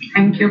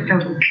 Thank you,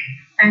 Prabhu.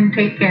 And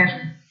take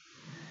care.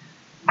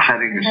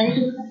 Hare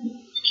Krishna.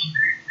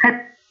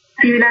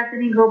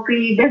 Vilasini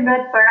Gopi,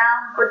 Dandavat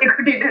Pranam, Koti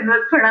Koti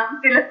Dandavat Pranam,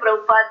 Srila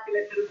Prabhupada,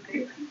 Srila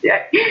Gurudev.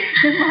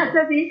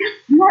 Mataji,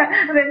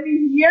 when we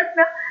hear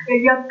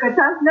your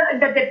kathas,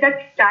 that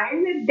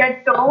style,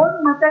 that tone,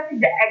 Mataji,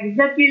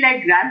 exactly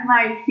like grandma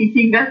is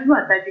teaching us,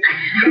 Mataji.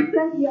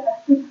 We are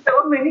asking so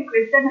many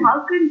questions. How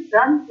can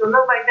son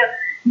solo by the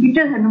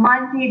little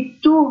Hanumanji,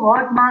 it's too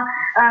hot,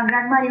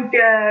 grandma, you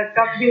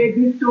talk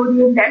this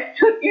story and that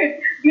story, and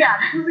we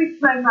argue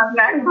with my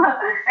grandma.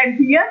 And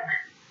here,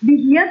 we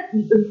hear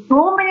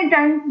so many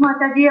times,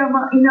 Mataji,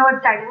 in our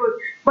childhood,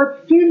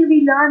 but still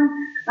we learn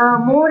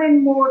more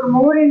and more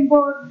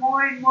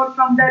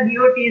from the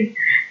devotees.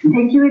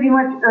 Thank you very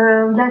much,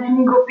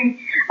 Vilasini Gopi.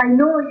 I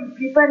know you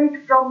prepare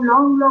it from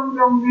long,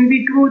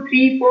 maybe 2,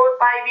 3, 4,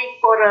 5 weeks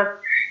for us.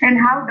 And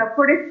how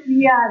depressed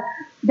we are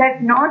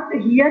that not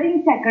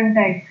hearing second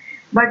time.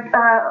 But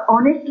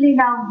honestly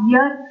now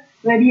hear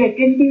very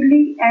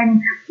attentively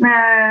and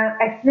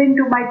explain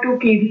to my 2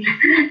 kids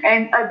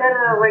and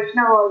other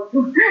Vaishnava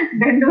also.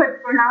 Dandavat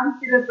Pranam,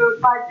 Srila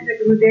Prabhupada, Srila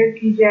Gurudev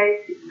ki jai,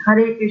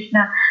 Hare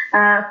Krishna.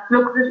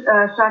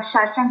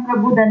 Shashank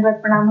Prabhu,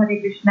 Dandavat Pranam, Hare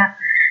Krishna.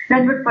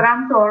 Dandavat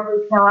Pranam to all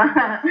Vaishnava.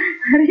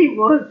 Hare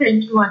Bol.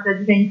 Thank you,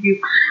 Mataji. Thank you.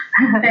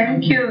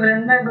 Thank you,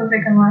 Vrinda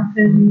Gopika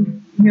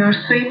Mataji. Your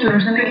sweet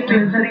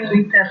listening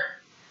sweeter.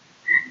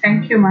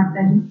 Thank you,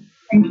 Mataji.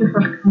 Thank you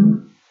for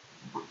coming.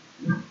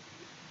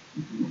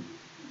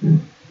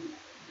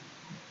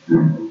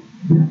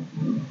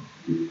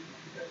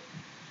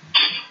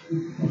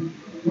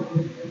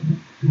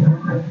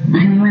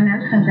 Anyone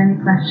else has any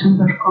questions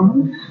or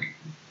comments?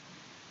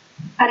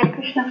 Hare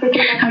Krishna, Preethi.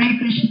 Hare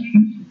Krishna.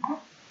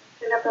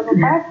 Srila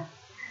Prabhupada.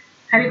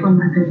 Hare Bol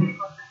Mataji.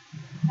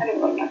 Hare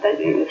Bol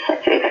Mataji.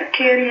 Such a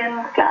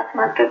Lecturian class,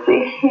 Mataji.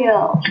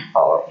 Yeah.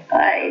 Oh,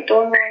 I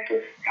don't want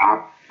to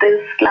stop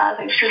this class.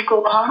 I should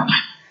go on.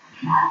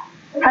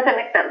 Such a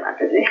nectar,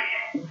 Mataji.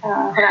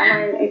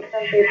 Ramayana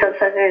itself is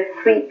such a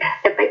sweet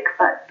epic,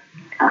 but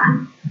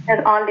as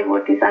all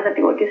devotees, other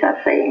devotees are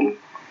saying,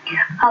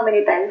 how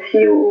many times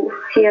you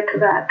hear to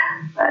that,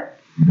 but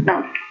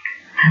no,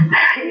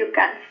 you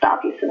can't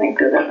stop listening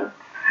to the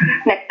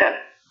nectar.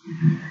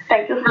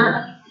 Thank you so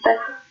much.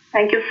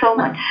 Thank you so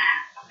much.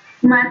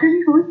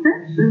 Mataji, who is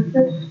this? Is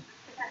this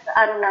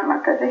Aruna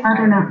Mataji.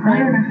 Aruna.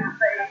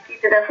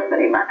 Kitara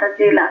Sundari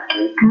Mataji last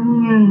week.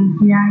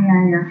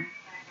 Yeah.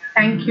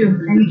 Thank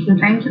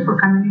you for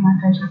coming,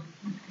 Mataji.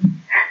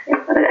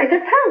 I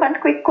just have one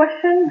quick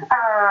question,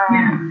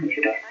 if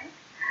you don't mind.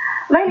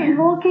 While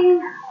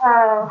invoking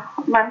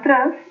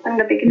mantras in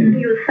the beginning,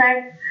 you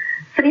said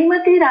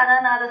Srimati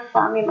Radhanada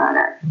Swami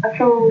Maharaj.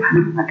 So,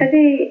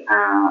 Mataji,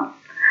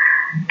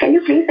 can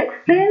you please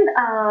explain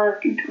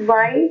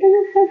why do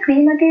you say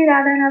Srimati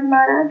Radhanada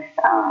Maharaj?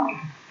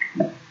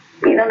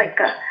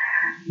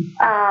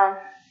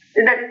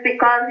 That is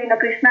because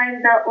Krishna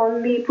is the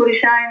only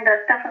Purusha and the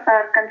rest of us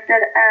are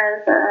considered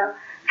as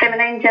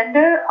feminine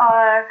gender,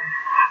 or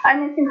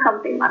I'm missing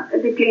something,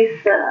 Mataji.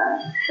 Please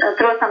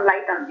throw some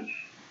light on me.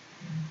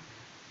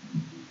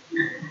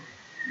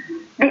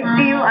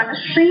 Do you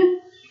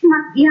understand?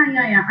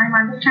 Yeah. I'm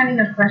understanding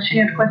your question.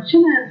 Your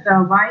question is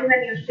why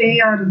when you say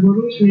your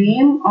Guru's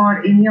name or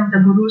any of the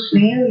Guru's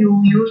name,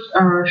 you use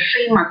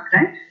Srimat,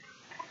 right?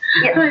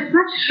 Yes. So it's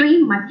not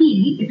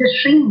Srimati, it is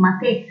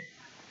Srimate.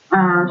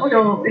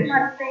 So it's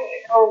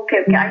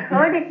okay. I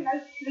heard it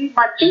like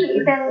Srimati,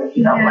 then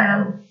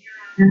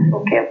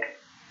okay.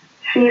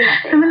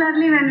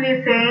 Similarly, when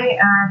we say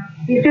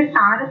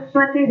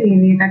Saraswati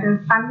Devi, that is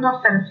son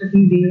of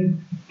Saraswati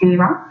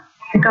Deva,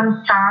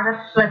 becomes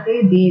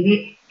Saraswati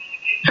Devi.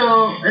 So,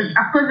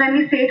 of course, when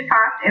we say it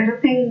fast,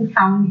 everything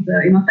sounds,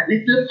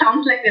 it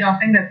sounds like we're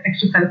offering respect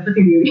to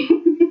Saraswati Devi.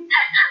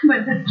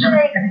 But that's not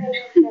correct.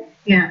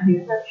 Yeah.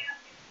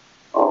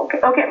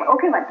 Okay,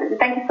 Mataji.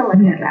 Thank you so much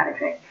for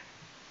clarifying.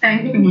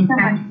 Thank you.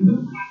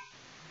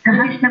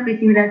 Hare Krishna,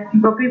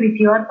 Preethi, Gopi, with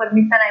your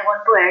permission, I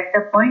want to add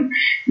the point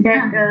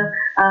that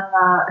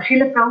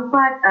Srila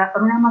Prabhupada,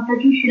 Aruna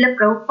Mataji, Srila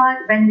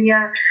Prabhupada, when we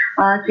are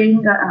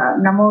saying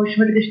Namo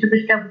Shri Krishna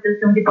Krishna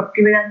Bhuttasumdi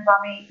Bhaktivedanta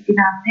Swami iti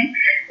namne,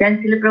 then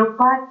Srila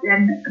Prabhupada,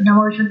 then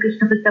Namo Shri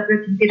Krishna Krishna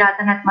Bhuttasumdi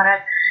Radhanath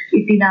Maharaj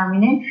iti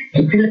namine,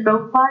 Srila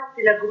Prabhupada,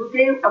 Srila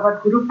Gurudev,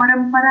 our Guru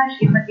Parampara,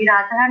 Srimati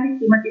Radharani,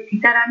 Srimati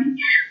Sitarani,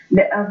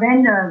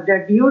 when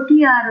the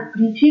devotee are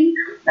preaching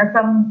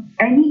from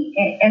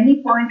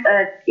any point,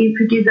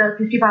 if it is a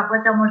Sixty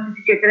Bhagavatam or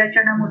Sixty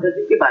Chaitanya or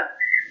Sixty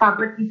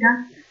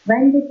Bhagavad-gita,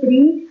 when they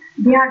preach,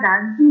 they are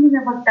dancing in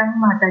our tongue,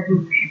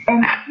 Mataji.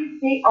 And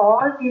they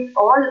all,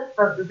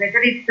 whether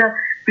it's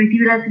Preethi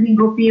Vilasini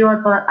Gopi or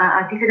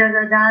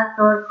Atikara Das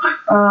or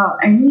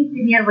any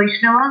senior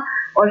Vaishnava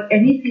or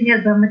any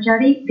senior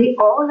Brahmachari, they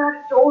all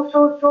are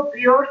so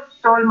pure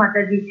soul,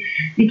 Mataji.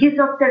 Because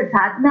of their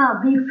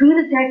sadhana, we feel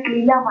that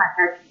Leela,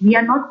 Mataji. We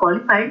are not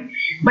qualified,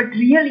 but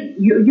really,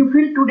 you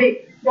feel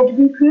today that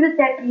we feel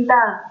that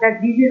Leela,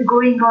 that this is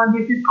going on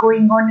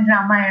in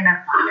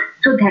Ramayana.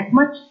 So that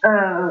much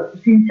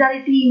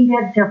sincerity in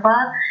their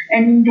japa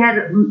and in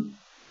their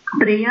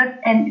prayers,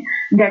 and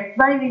that's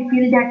why we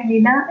feel that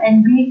Leela,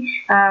 and we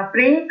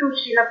pray to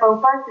Srila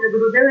Prabhupada, Srila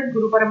Gurudev and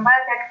Guru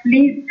Parampara that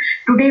please,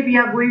 today we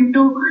are going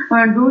to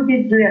do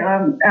this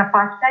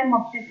pastime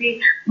of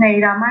Sri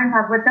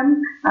Ramayana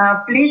Bhagavatam.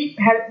 Please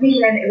help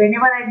me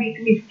whenever I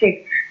make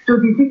mistake. So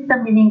this is the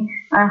meaning.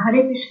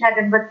 Hare Krishna,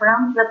 Dandavat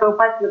Pranam, Srila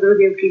Prabhupada, Srila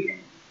Gurudev ki jai.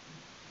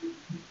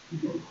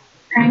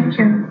 Thank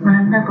you,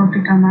 Nanda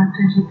Gopika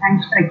Mataji.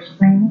 Thanks for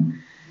explaining.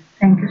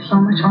 Thank you so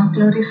much. All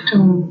glories to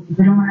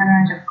Guru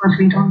Maharaj. Of course,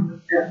 we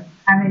don't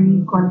have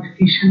any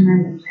qualification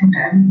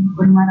and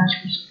Guru Maharaj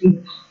who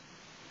speaks,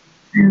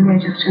 and we are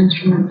just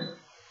instruments.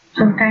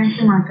 So thank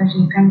you,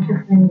 Mataji. Thank you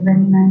for a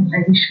very nice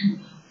addition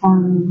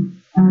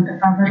on the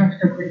power of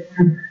the Guru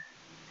Maharaj.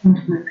 Thank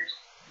you, Mataji.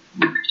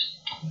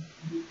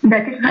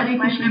 That is Hare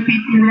Krishna,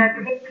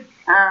 Preethi.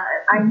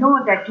 I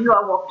know that you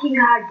are working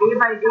hard day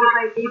by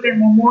day,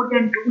 more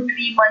than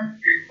 2-3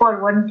 months for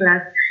one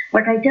class.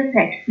 But I just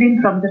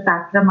explained from the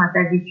Shastra,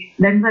 Mataji.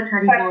 Then what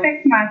Hari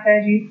Perfect,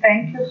 Mataji.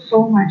 Thank you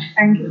so much.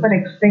 Thank you for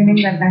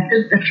explaining that. That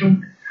is the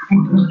truth.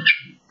 Thank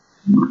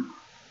you.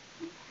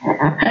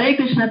 Hare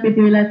Krishna,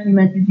 Preethi Vilasini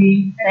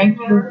Mataji. Thank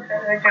you for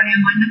a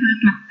wonderful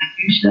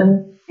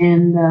class,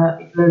 and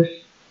it was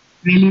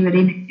really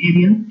very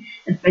experience,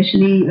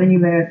 especially when you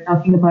were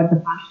talking about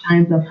the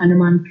pastimes of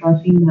Hanuman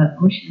crossing the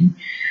ocean.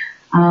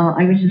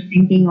 I was just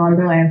thinking,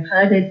 although I have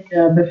heard it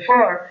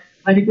before,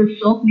 but it was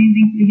so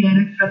pleasing to hear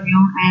it from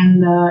you,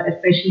 and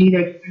especially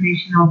the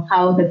explanation of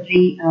how the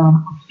 3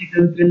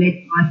 obstacles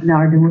relate to us in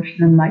our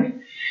devotional life.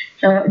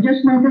 So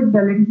just wanted a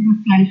little bit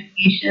of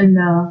clarification,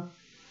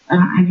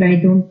 as I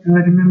don't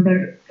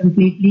remember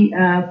completely.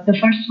 The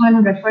first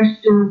one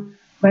refers to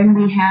when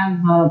we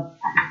have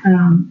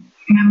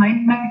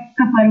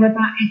Maimaka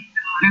Parvata. It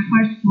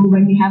refers to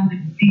when we have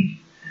these,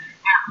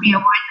 we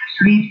avoid the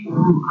streets to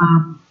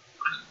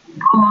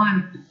go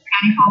on,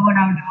 carry forward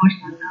our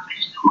devotional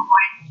service, to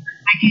avoid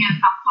material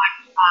comfort,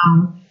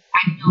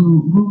 and to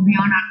go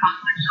beyond our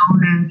comfort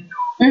zone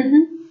and to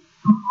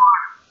do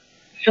more.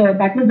 So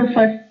that was the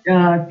first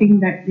thing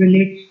that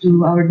relates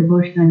to our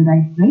devotional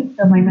life, right?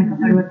 So Maimaka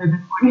Parvata.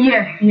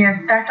 Yes,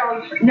 that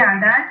also,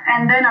 that,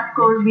 and then of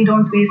course we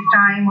don't waste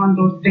time on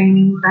those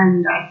trainings,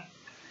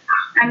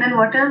 and then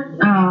what is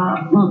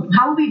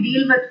how we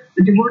deal with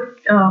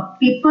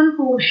people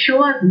who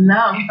show us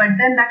love, but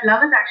then that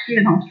love is actually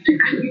an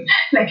obstacle,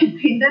 like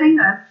it's hindering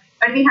us,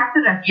 but we have to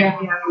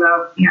respect our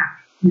love.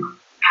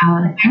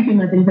 Thank you,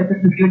 Mataji. That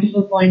was a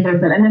beautiful point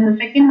as well. And then the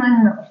second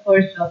one, of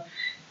course,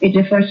 it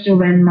refers to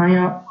when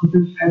Maya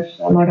poses us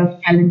a lot of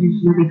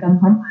challenges, we become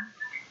humble.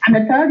 And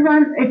the third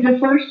one, it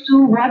refers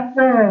to what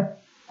the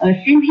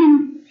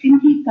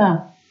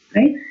Simhika,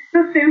 right? So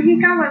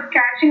Simhika was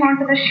catching on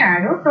to the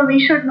shadow, so we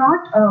should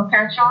not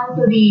catch on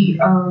to the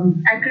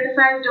and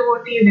criticize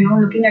devotees,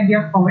 looking at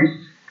their faults.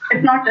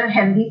 It's not a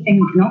healthy thing,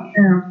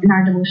 in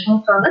our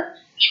devotional service.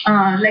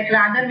 Like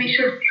rather we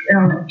should,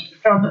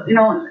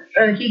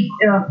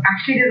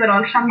 actually these are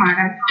all from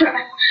Maharaj,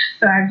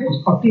 so I've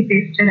just copy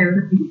pasted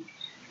everything.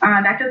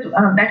 That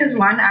is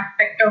one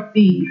aspect of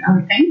the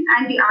thing,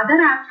 and the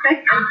other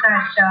aspect is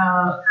that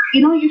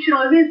you should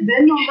always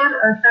win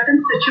over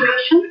certain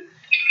situations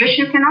which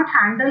you cannot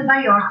handle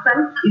by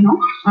yourself.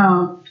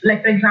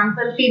 Like for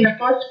example, see in the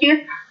first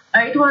case,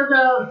 it was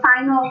a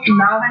sign of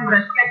love and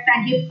respect,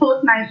 and he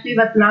spoke nicely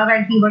with love,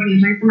 and he was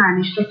able to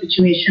manage the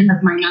situation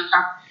with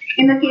Mainaka.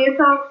 In the case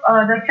of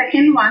the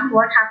second one,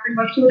 what happened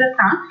was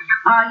Surata,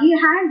 he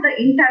had the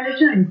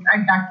intelligence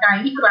at that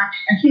time to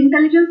actually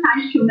intelligence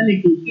and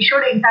humility. He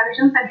showed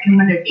intelligence and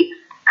humility,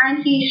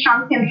 and he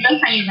shrunk himself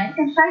and he went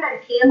inside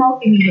and came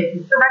out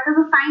immediately. So that is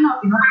a sign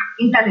of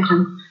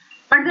intelligence.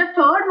 But the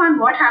third one,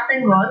 what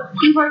happened was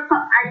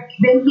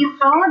when he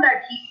saw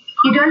that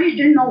he really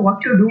didn't know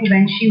what to do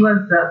when she was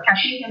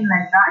catching him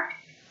like that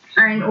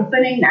and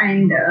opening,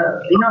 and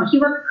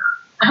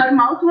her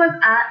mouth was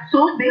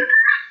so big.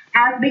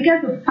 As big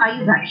as his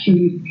size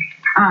actually,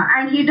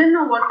 and he didn't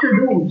know what to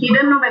do. He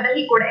didn't know whether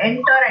he could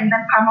enter and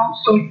then come out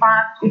so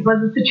fast. It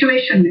was a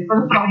situation, it was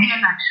a problem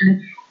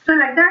actually. So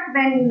like that,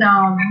 when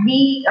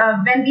we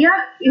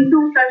are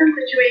into certain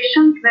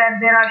situations where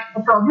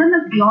the problem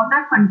is beyond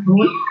our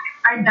control,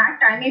 at that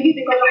time, maybe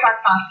because of our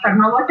past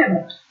karma,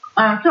 whatever.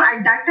 So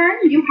at that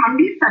time, you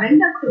humbly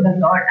surrender to the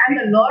Lord, and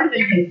the Lord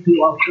will help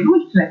you out.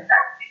 It's like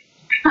that.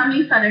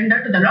 Humbly surrender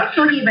to the Lord.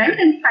 So he went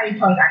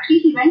inside her. Actually,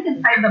 he went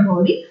inside the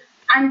body.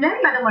 And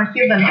then, by the mercy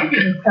of the Lord, he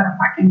lifted her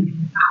apart and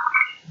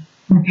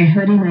okay,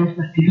 very nice.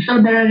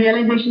 So there are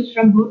realizations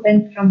from both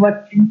ends, from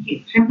what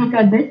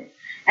Simhika did,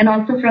 and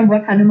also from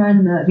what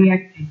Hanuman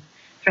reacted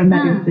from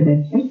that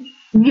incident. Right?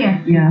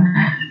 Yes. Yeah.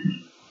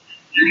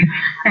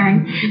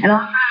 And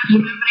also,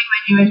 remembering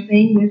when you were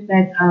saying this,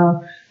 that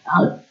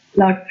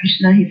Lord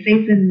Krishna, he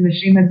says in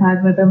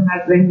Brihad-bhagavatamrita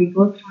that when we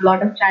go through a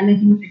lot of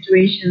challenging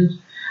situations,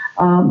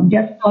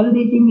 just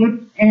tolerating it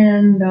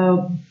and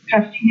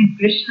trusting in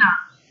Krishna,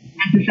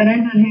 and to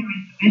surrender him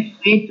is the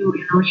best way to,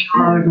 show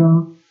our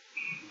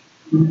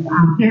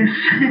yes.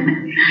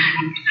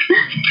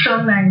 So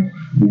nice.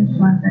 Yes,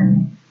 Mataji.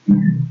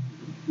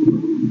 Yeah.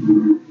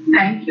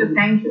 Thank you,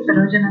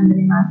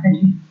 Sarojanandani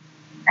Mataji.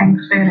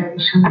 Thanks for your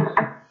additions.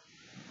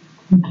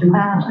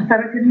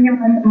 Sarojini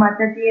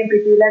Mataji and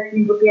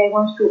Vilasini Gopi, I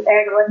want to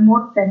add one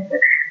more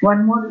sentence,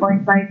 one more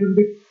point by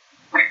this.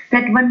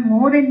 That when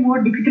more and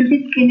more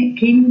difficulties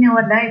came in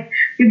our life,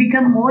 we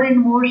become more and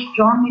more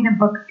strong in a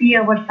bhakti,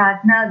 our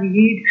sadhana, we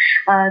read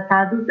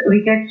sadhus,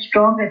 we get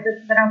strong at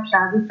the center of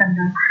sadhu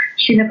sangha.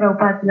 Srila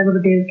Prabhupada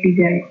Gurudev ki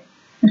jai.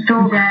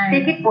 So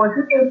take it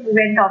positive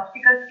when the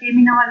obstacles came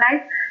in our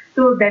life.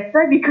 So that's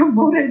why we become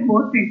more and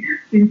more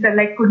sincere,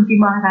 like Kunti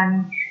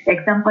Maharani.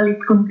 Example is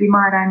Kunti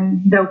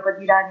Maharani,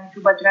 Draupadi Rani,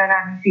 Subhadra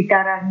Rani,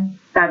 Sita Rani,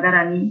 Radha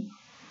Rani.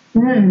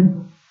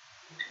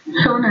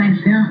 So nice,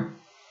 yeah.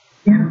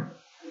 Yeah.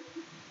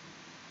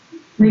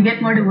 We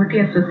get more devotee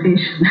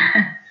association.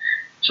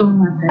 True,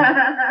 Mata.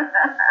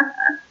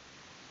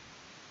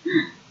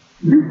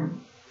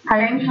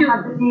 Thank you.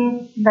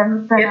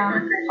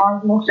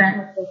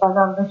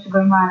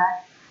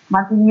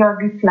 Mataji, your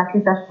these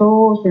classes are so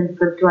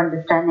simple to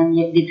understand, and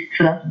yet this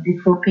philosophy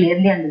is so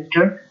clearly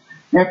understood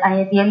that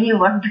I really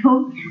want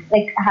to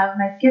have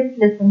my kids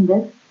listen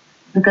this,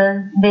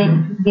 because they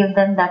give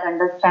them that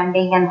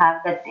understanding and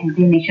have that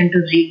inclination to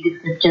read the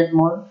scriptures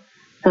more.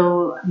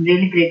 So I'm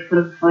really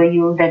grateful for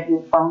you that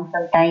you found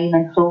some time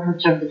and so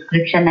much of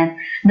description, and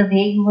the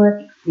way you were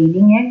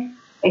explaining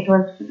it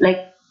was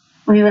like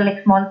we were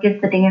like small kids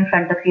sitting in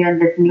front of you and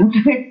listening to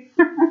it.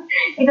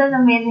 It was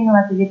amazing,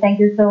 Mataji. Thank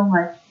you so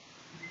much.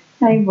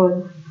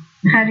 Haribol.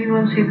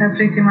 Haribol, Sita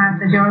Preethi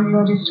Mataji. All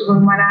glories to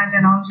Guru Maharaj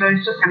and all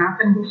glories to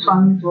Sanatana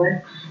Goswami's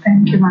works.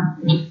 Thank you,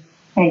 Mataji.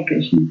 Hare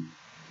Krishna.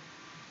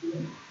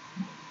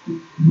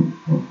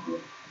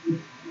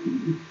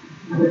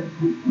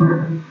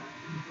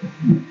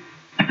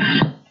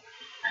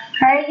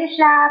 Hare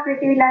Krishna,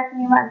 Preethi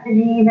Vilasini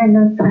Mataji,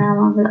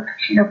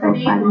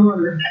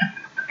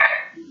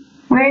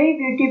 very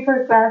beautiful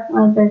class,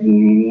 Mataji,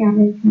 very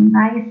amazing,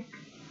 nice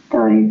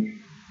stories,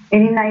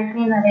 very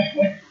nicely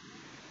narrated.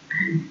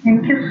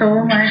 Thank you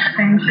so much.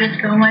 Thank you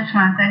so much,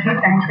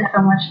 Mataji. Thank you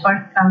so much for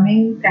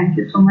coming. Thank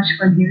you so much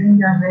for giving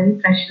your very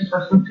precious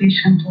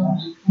association to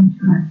us. Thank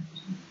you,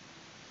 Mataji.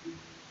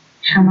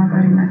 Shama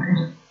Gauri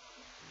Mataji.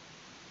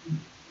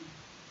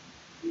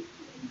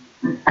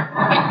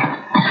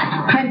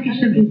 Hare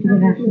Krishna, Preethi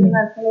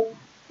Vilasini.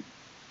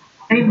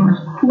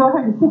 Go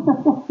ahead.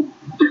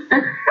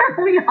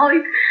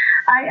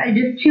 I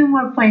just two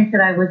more points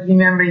that I was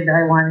remembering that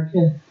I wanted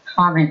to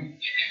comment.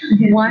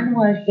 One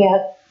was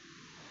that,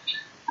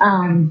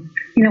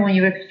 when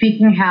you were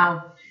speaking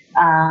how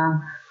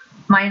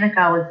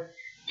Mainaka was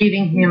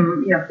giving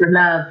him, for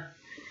love,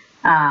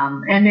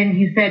 and then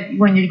he said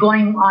when you're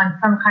going on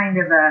some kind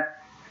of a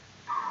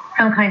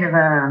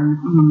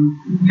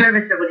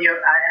service or when you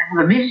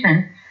have a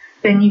mission,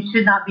 then you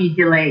should not be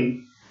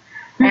delayed.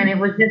 And it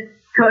was just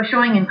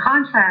showing in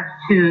contrast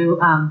to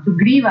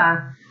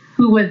Griva,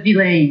 who was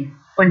delayed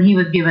when he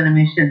was given a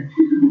mission,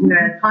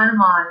 whereas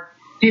Hanuman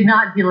did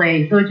not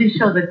delay. So it just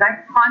shows a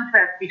nice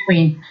contrast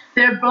between,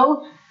 they're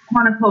both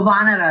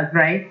Vanaras,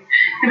 right?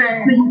 So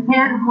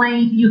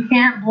you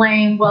can't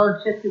blame, well,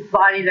 it's just this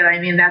body that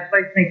I'm in, that's why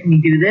it's making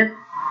me do this.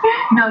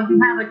 No, you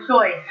have a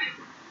choice.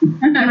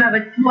 You have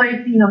a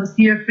choice, it's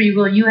your free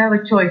will. You have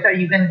a choice. Are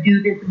you going to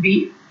do this and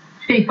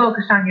stay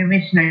focused on your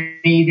mission, or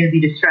are you going to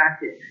be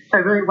distracted? So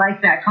I really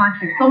like that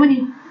contrast. So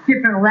many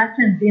different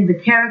lessons in the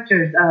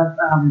characters of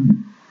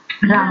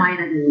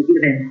Ramayana that were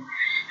given.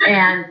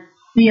 And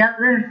the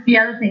other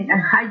thing,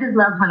 I just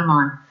love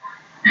Hanuman.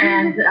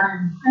 And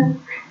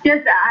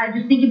just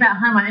thinking about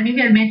Hanuman, and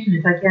maybe I mentioned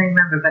this, I can't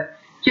remember, but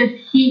just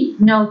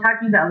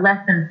talking about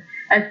lessons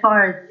as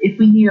far as if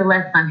we need a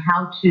lesson on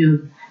how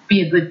to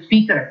be a good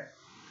speaker,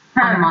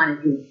 Hanuman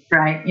is,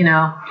 right?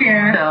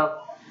 Yeah. So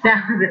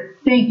that was it.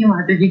 Thank you,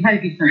 Mataji. Hare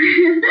Krishna.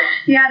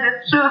 Yeah,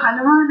 that's true.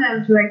 Hanuman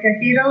is like a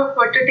hero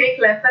for to take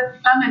lessons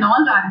from in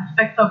all the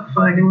aspects of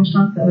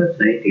devotional service,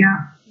 right?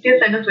 Yeah. Yes,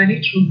 that is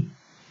very true.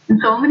 In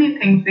so many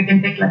things we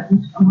can take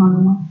lessons from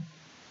Hanuman.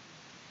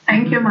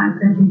 Thank you,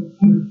 Mataji.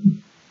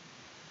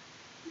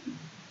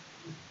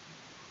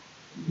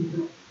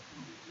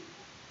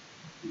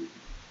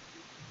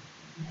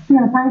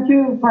 Yeah, thank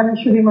you,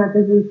 Parashuri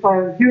Mataji,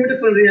 for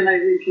beautiful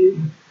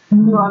realization.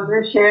 You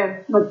always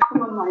share with so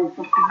nice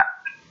of things.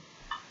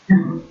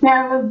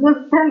 Yeah, I was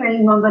just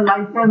telling on the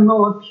lighter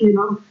note, to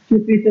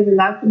Preethi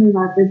Vilasini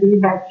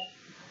Mataji that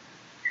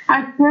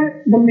as far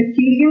the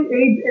material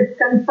age is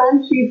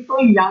concerned, she is so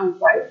young,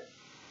 right?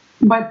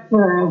 But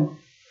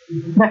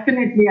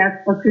definitely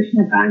as for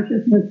Krishna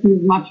consciousness, she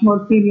is much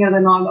more senior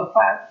than all of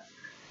us.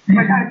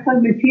 But as for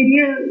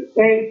material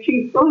age, she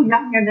is so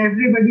young and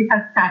everybody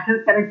has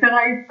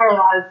characterized her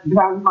as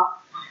grandma.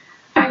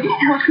 I just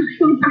want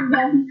to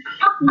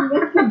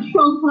listen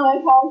from her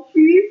how she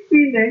is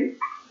feeling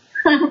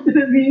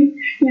after being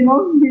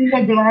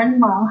a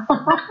grandma.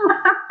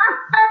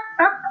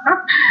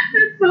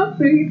 It's so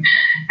sweet.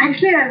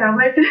 Actually, I love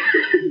it.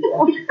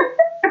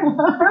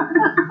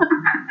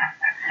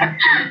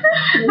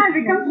 I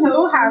become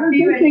so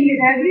happy when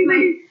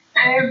everybody,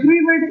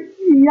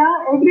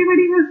 Yeah,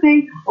 everybody was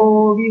saying,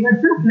 oh, we were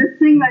just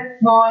listening like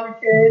small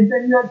kids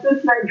and you're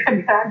just like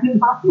a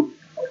grandma.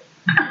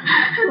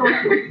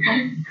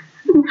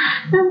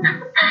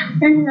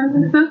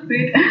 So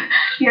sweet.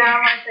 Yeah,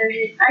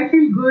 Mataji. I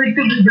feel good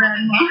to be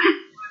grandma.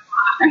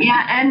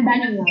 Yeah, and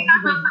that's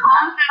because of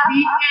all the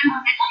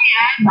details that she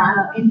had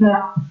in the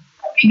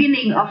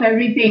beginning of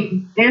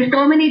everything. There's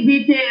so many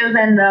details,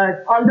 and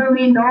although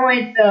we know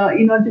it,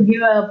 to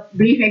give a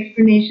brief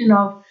explanation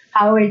of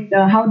how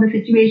the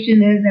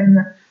situation is and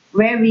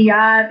where we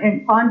are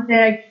in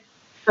context,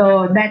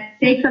 so that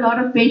takes a lot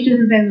of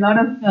patience and a lot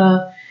of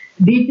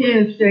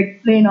details to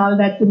explain all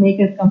that to make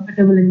us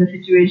comfortable in the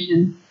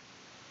situation.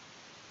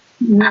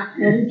 Yeah,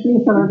 very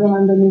true,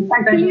 Sanatana.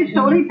 Actually,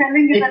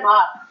 storytelling is an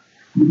art.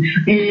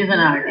 It is an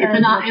art. It's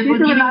an art.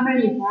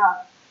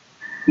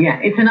 Yeah,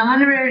 it's an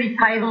honorary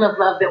title of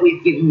love that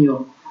we've given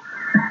you.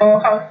 Oh,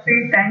 how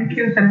sweet. Thank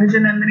you,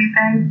 Sarvajanandani.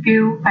 Thank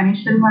you,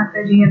 Kanishwar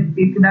Mataji and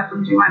Preethi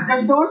Mataji.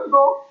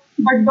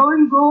 But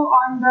don't go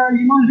on the,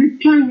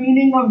 literal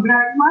meaning of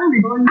grandma.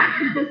 We don't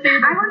need to say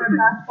that you're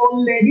that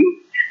old lady.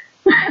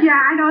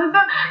 Yeah, and also,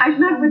 I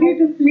should not put you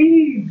to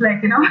sleep,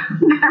 like,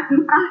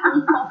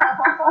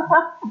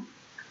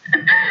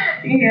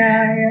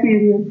 Yeah.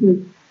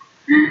 Seriously.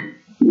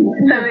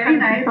 It's a very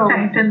nice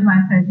title,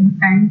 Mataji.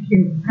 Thank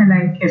you. I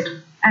like it.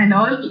 And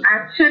all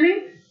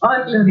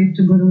glories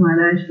to Guru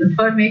Maharaj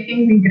for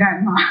making me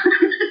grandma.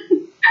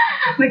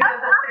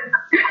 Because of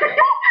this.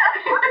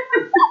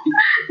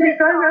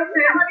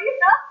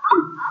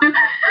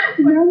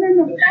 No.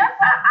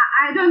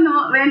 I don't know.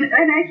 When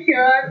I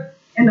hear,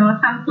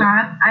 some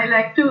class, I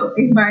like to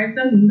invite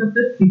the mood of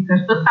the speaker.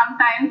 So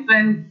sometimes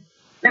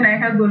when I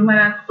have Guru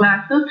Maharaj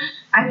classes,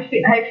 I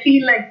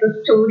feel like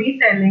the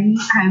storytelling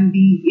and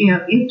the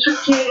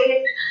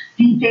intricate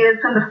details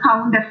and the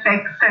sound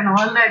effects and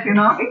all that,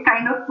 it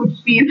kind of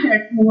puts me in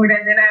that mood,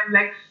 and then I'm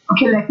like,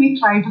 okay, let me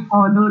try to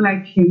follow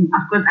like him.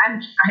 Of course,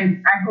 and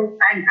I hope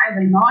and I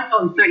will not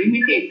also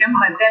imitate him,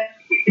 but then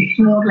it's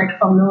more like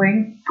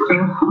following. So.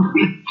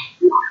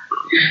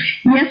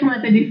 Yes,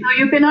 Mataji. So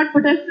you cannot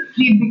put us to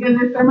sleep because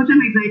there's so much of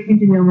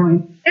excitement in your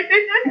voice.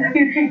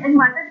 And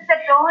Mataji, the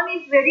tone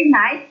is very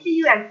nicely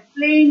you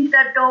explained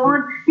the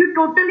tone. You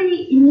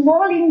totally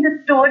involved in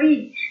the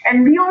story,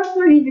 and we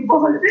also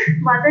involved.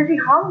 Mataji,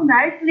 how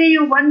nicely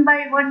you one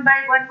by one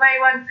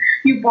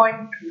you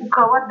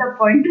cover the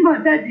point,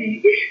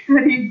 Mataji.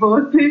 Very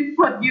both. Please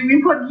forgive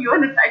me for your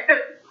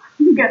title,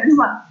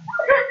 Grandma.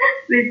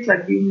 Please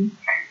forgive me.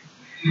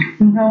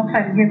 No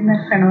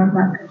forgiveness and all,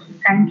 Mataji.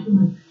 Thank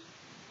you.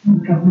 No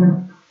problem.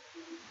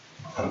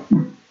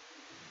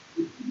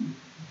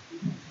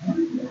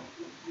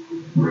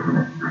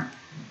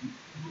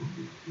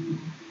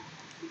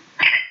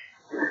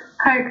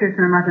 Hi,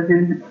 Krishna Mataji.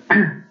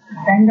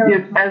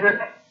 Yes,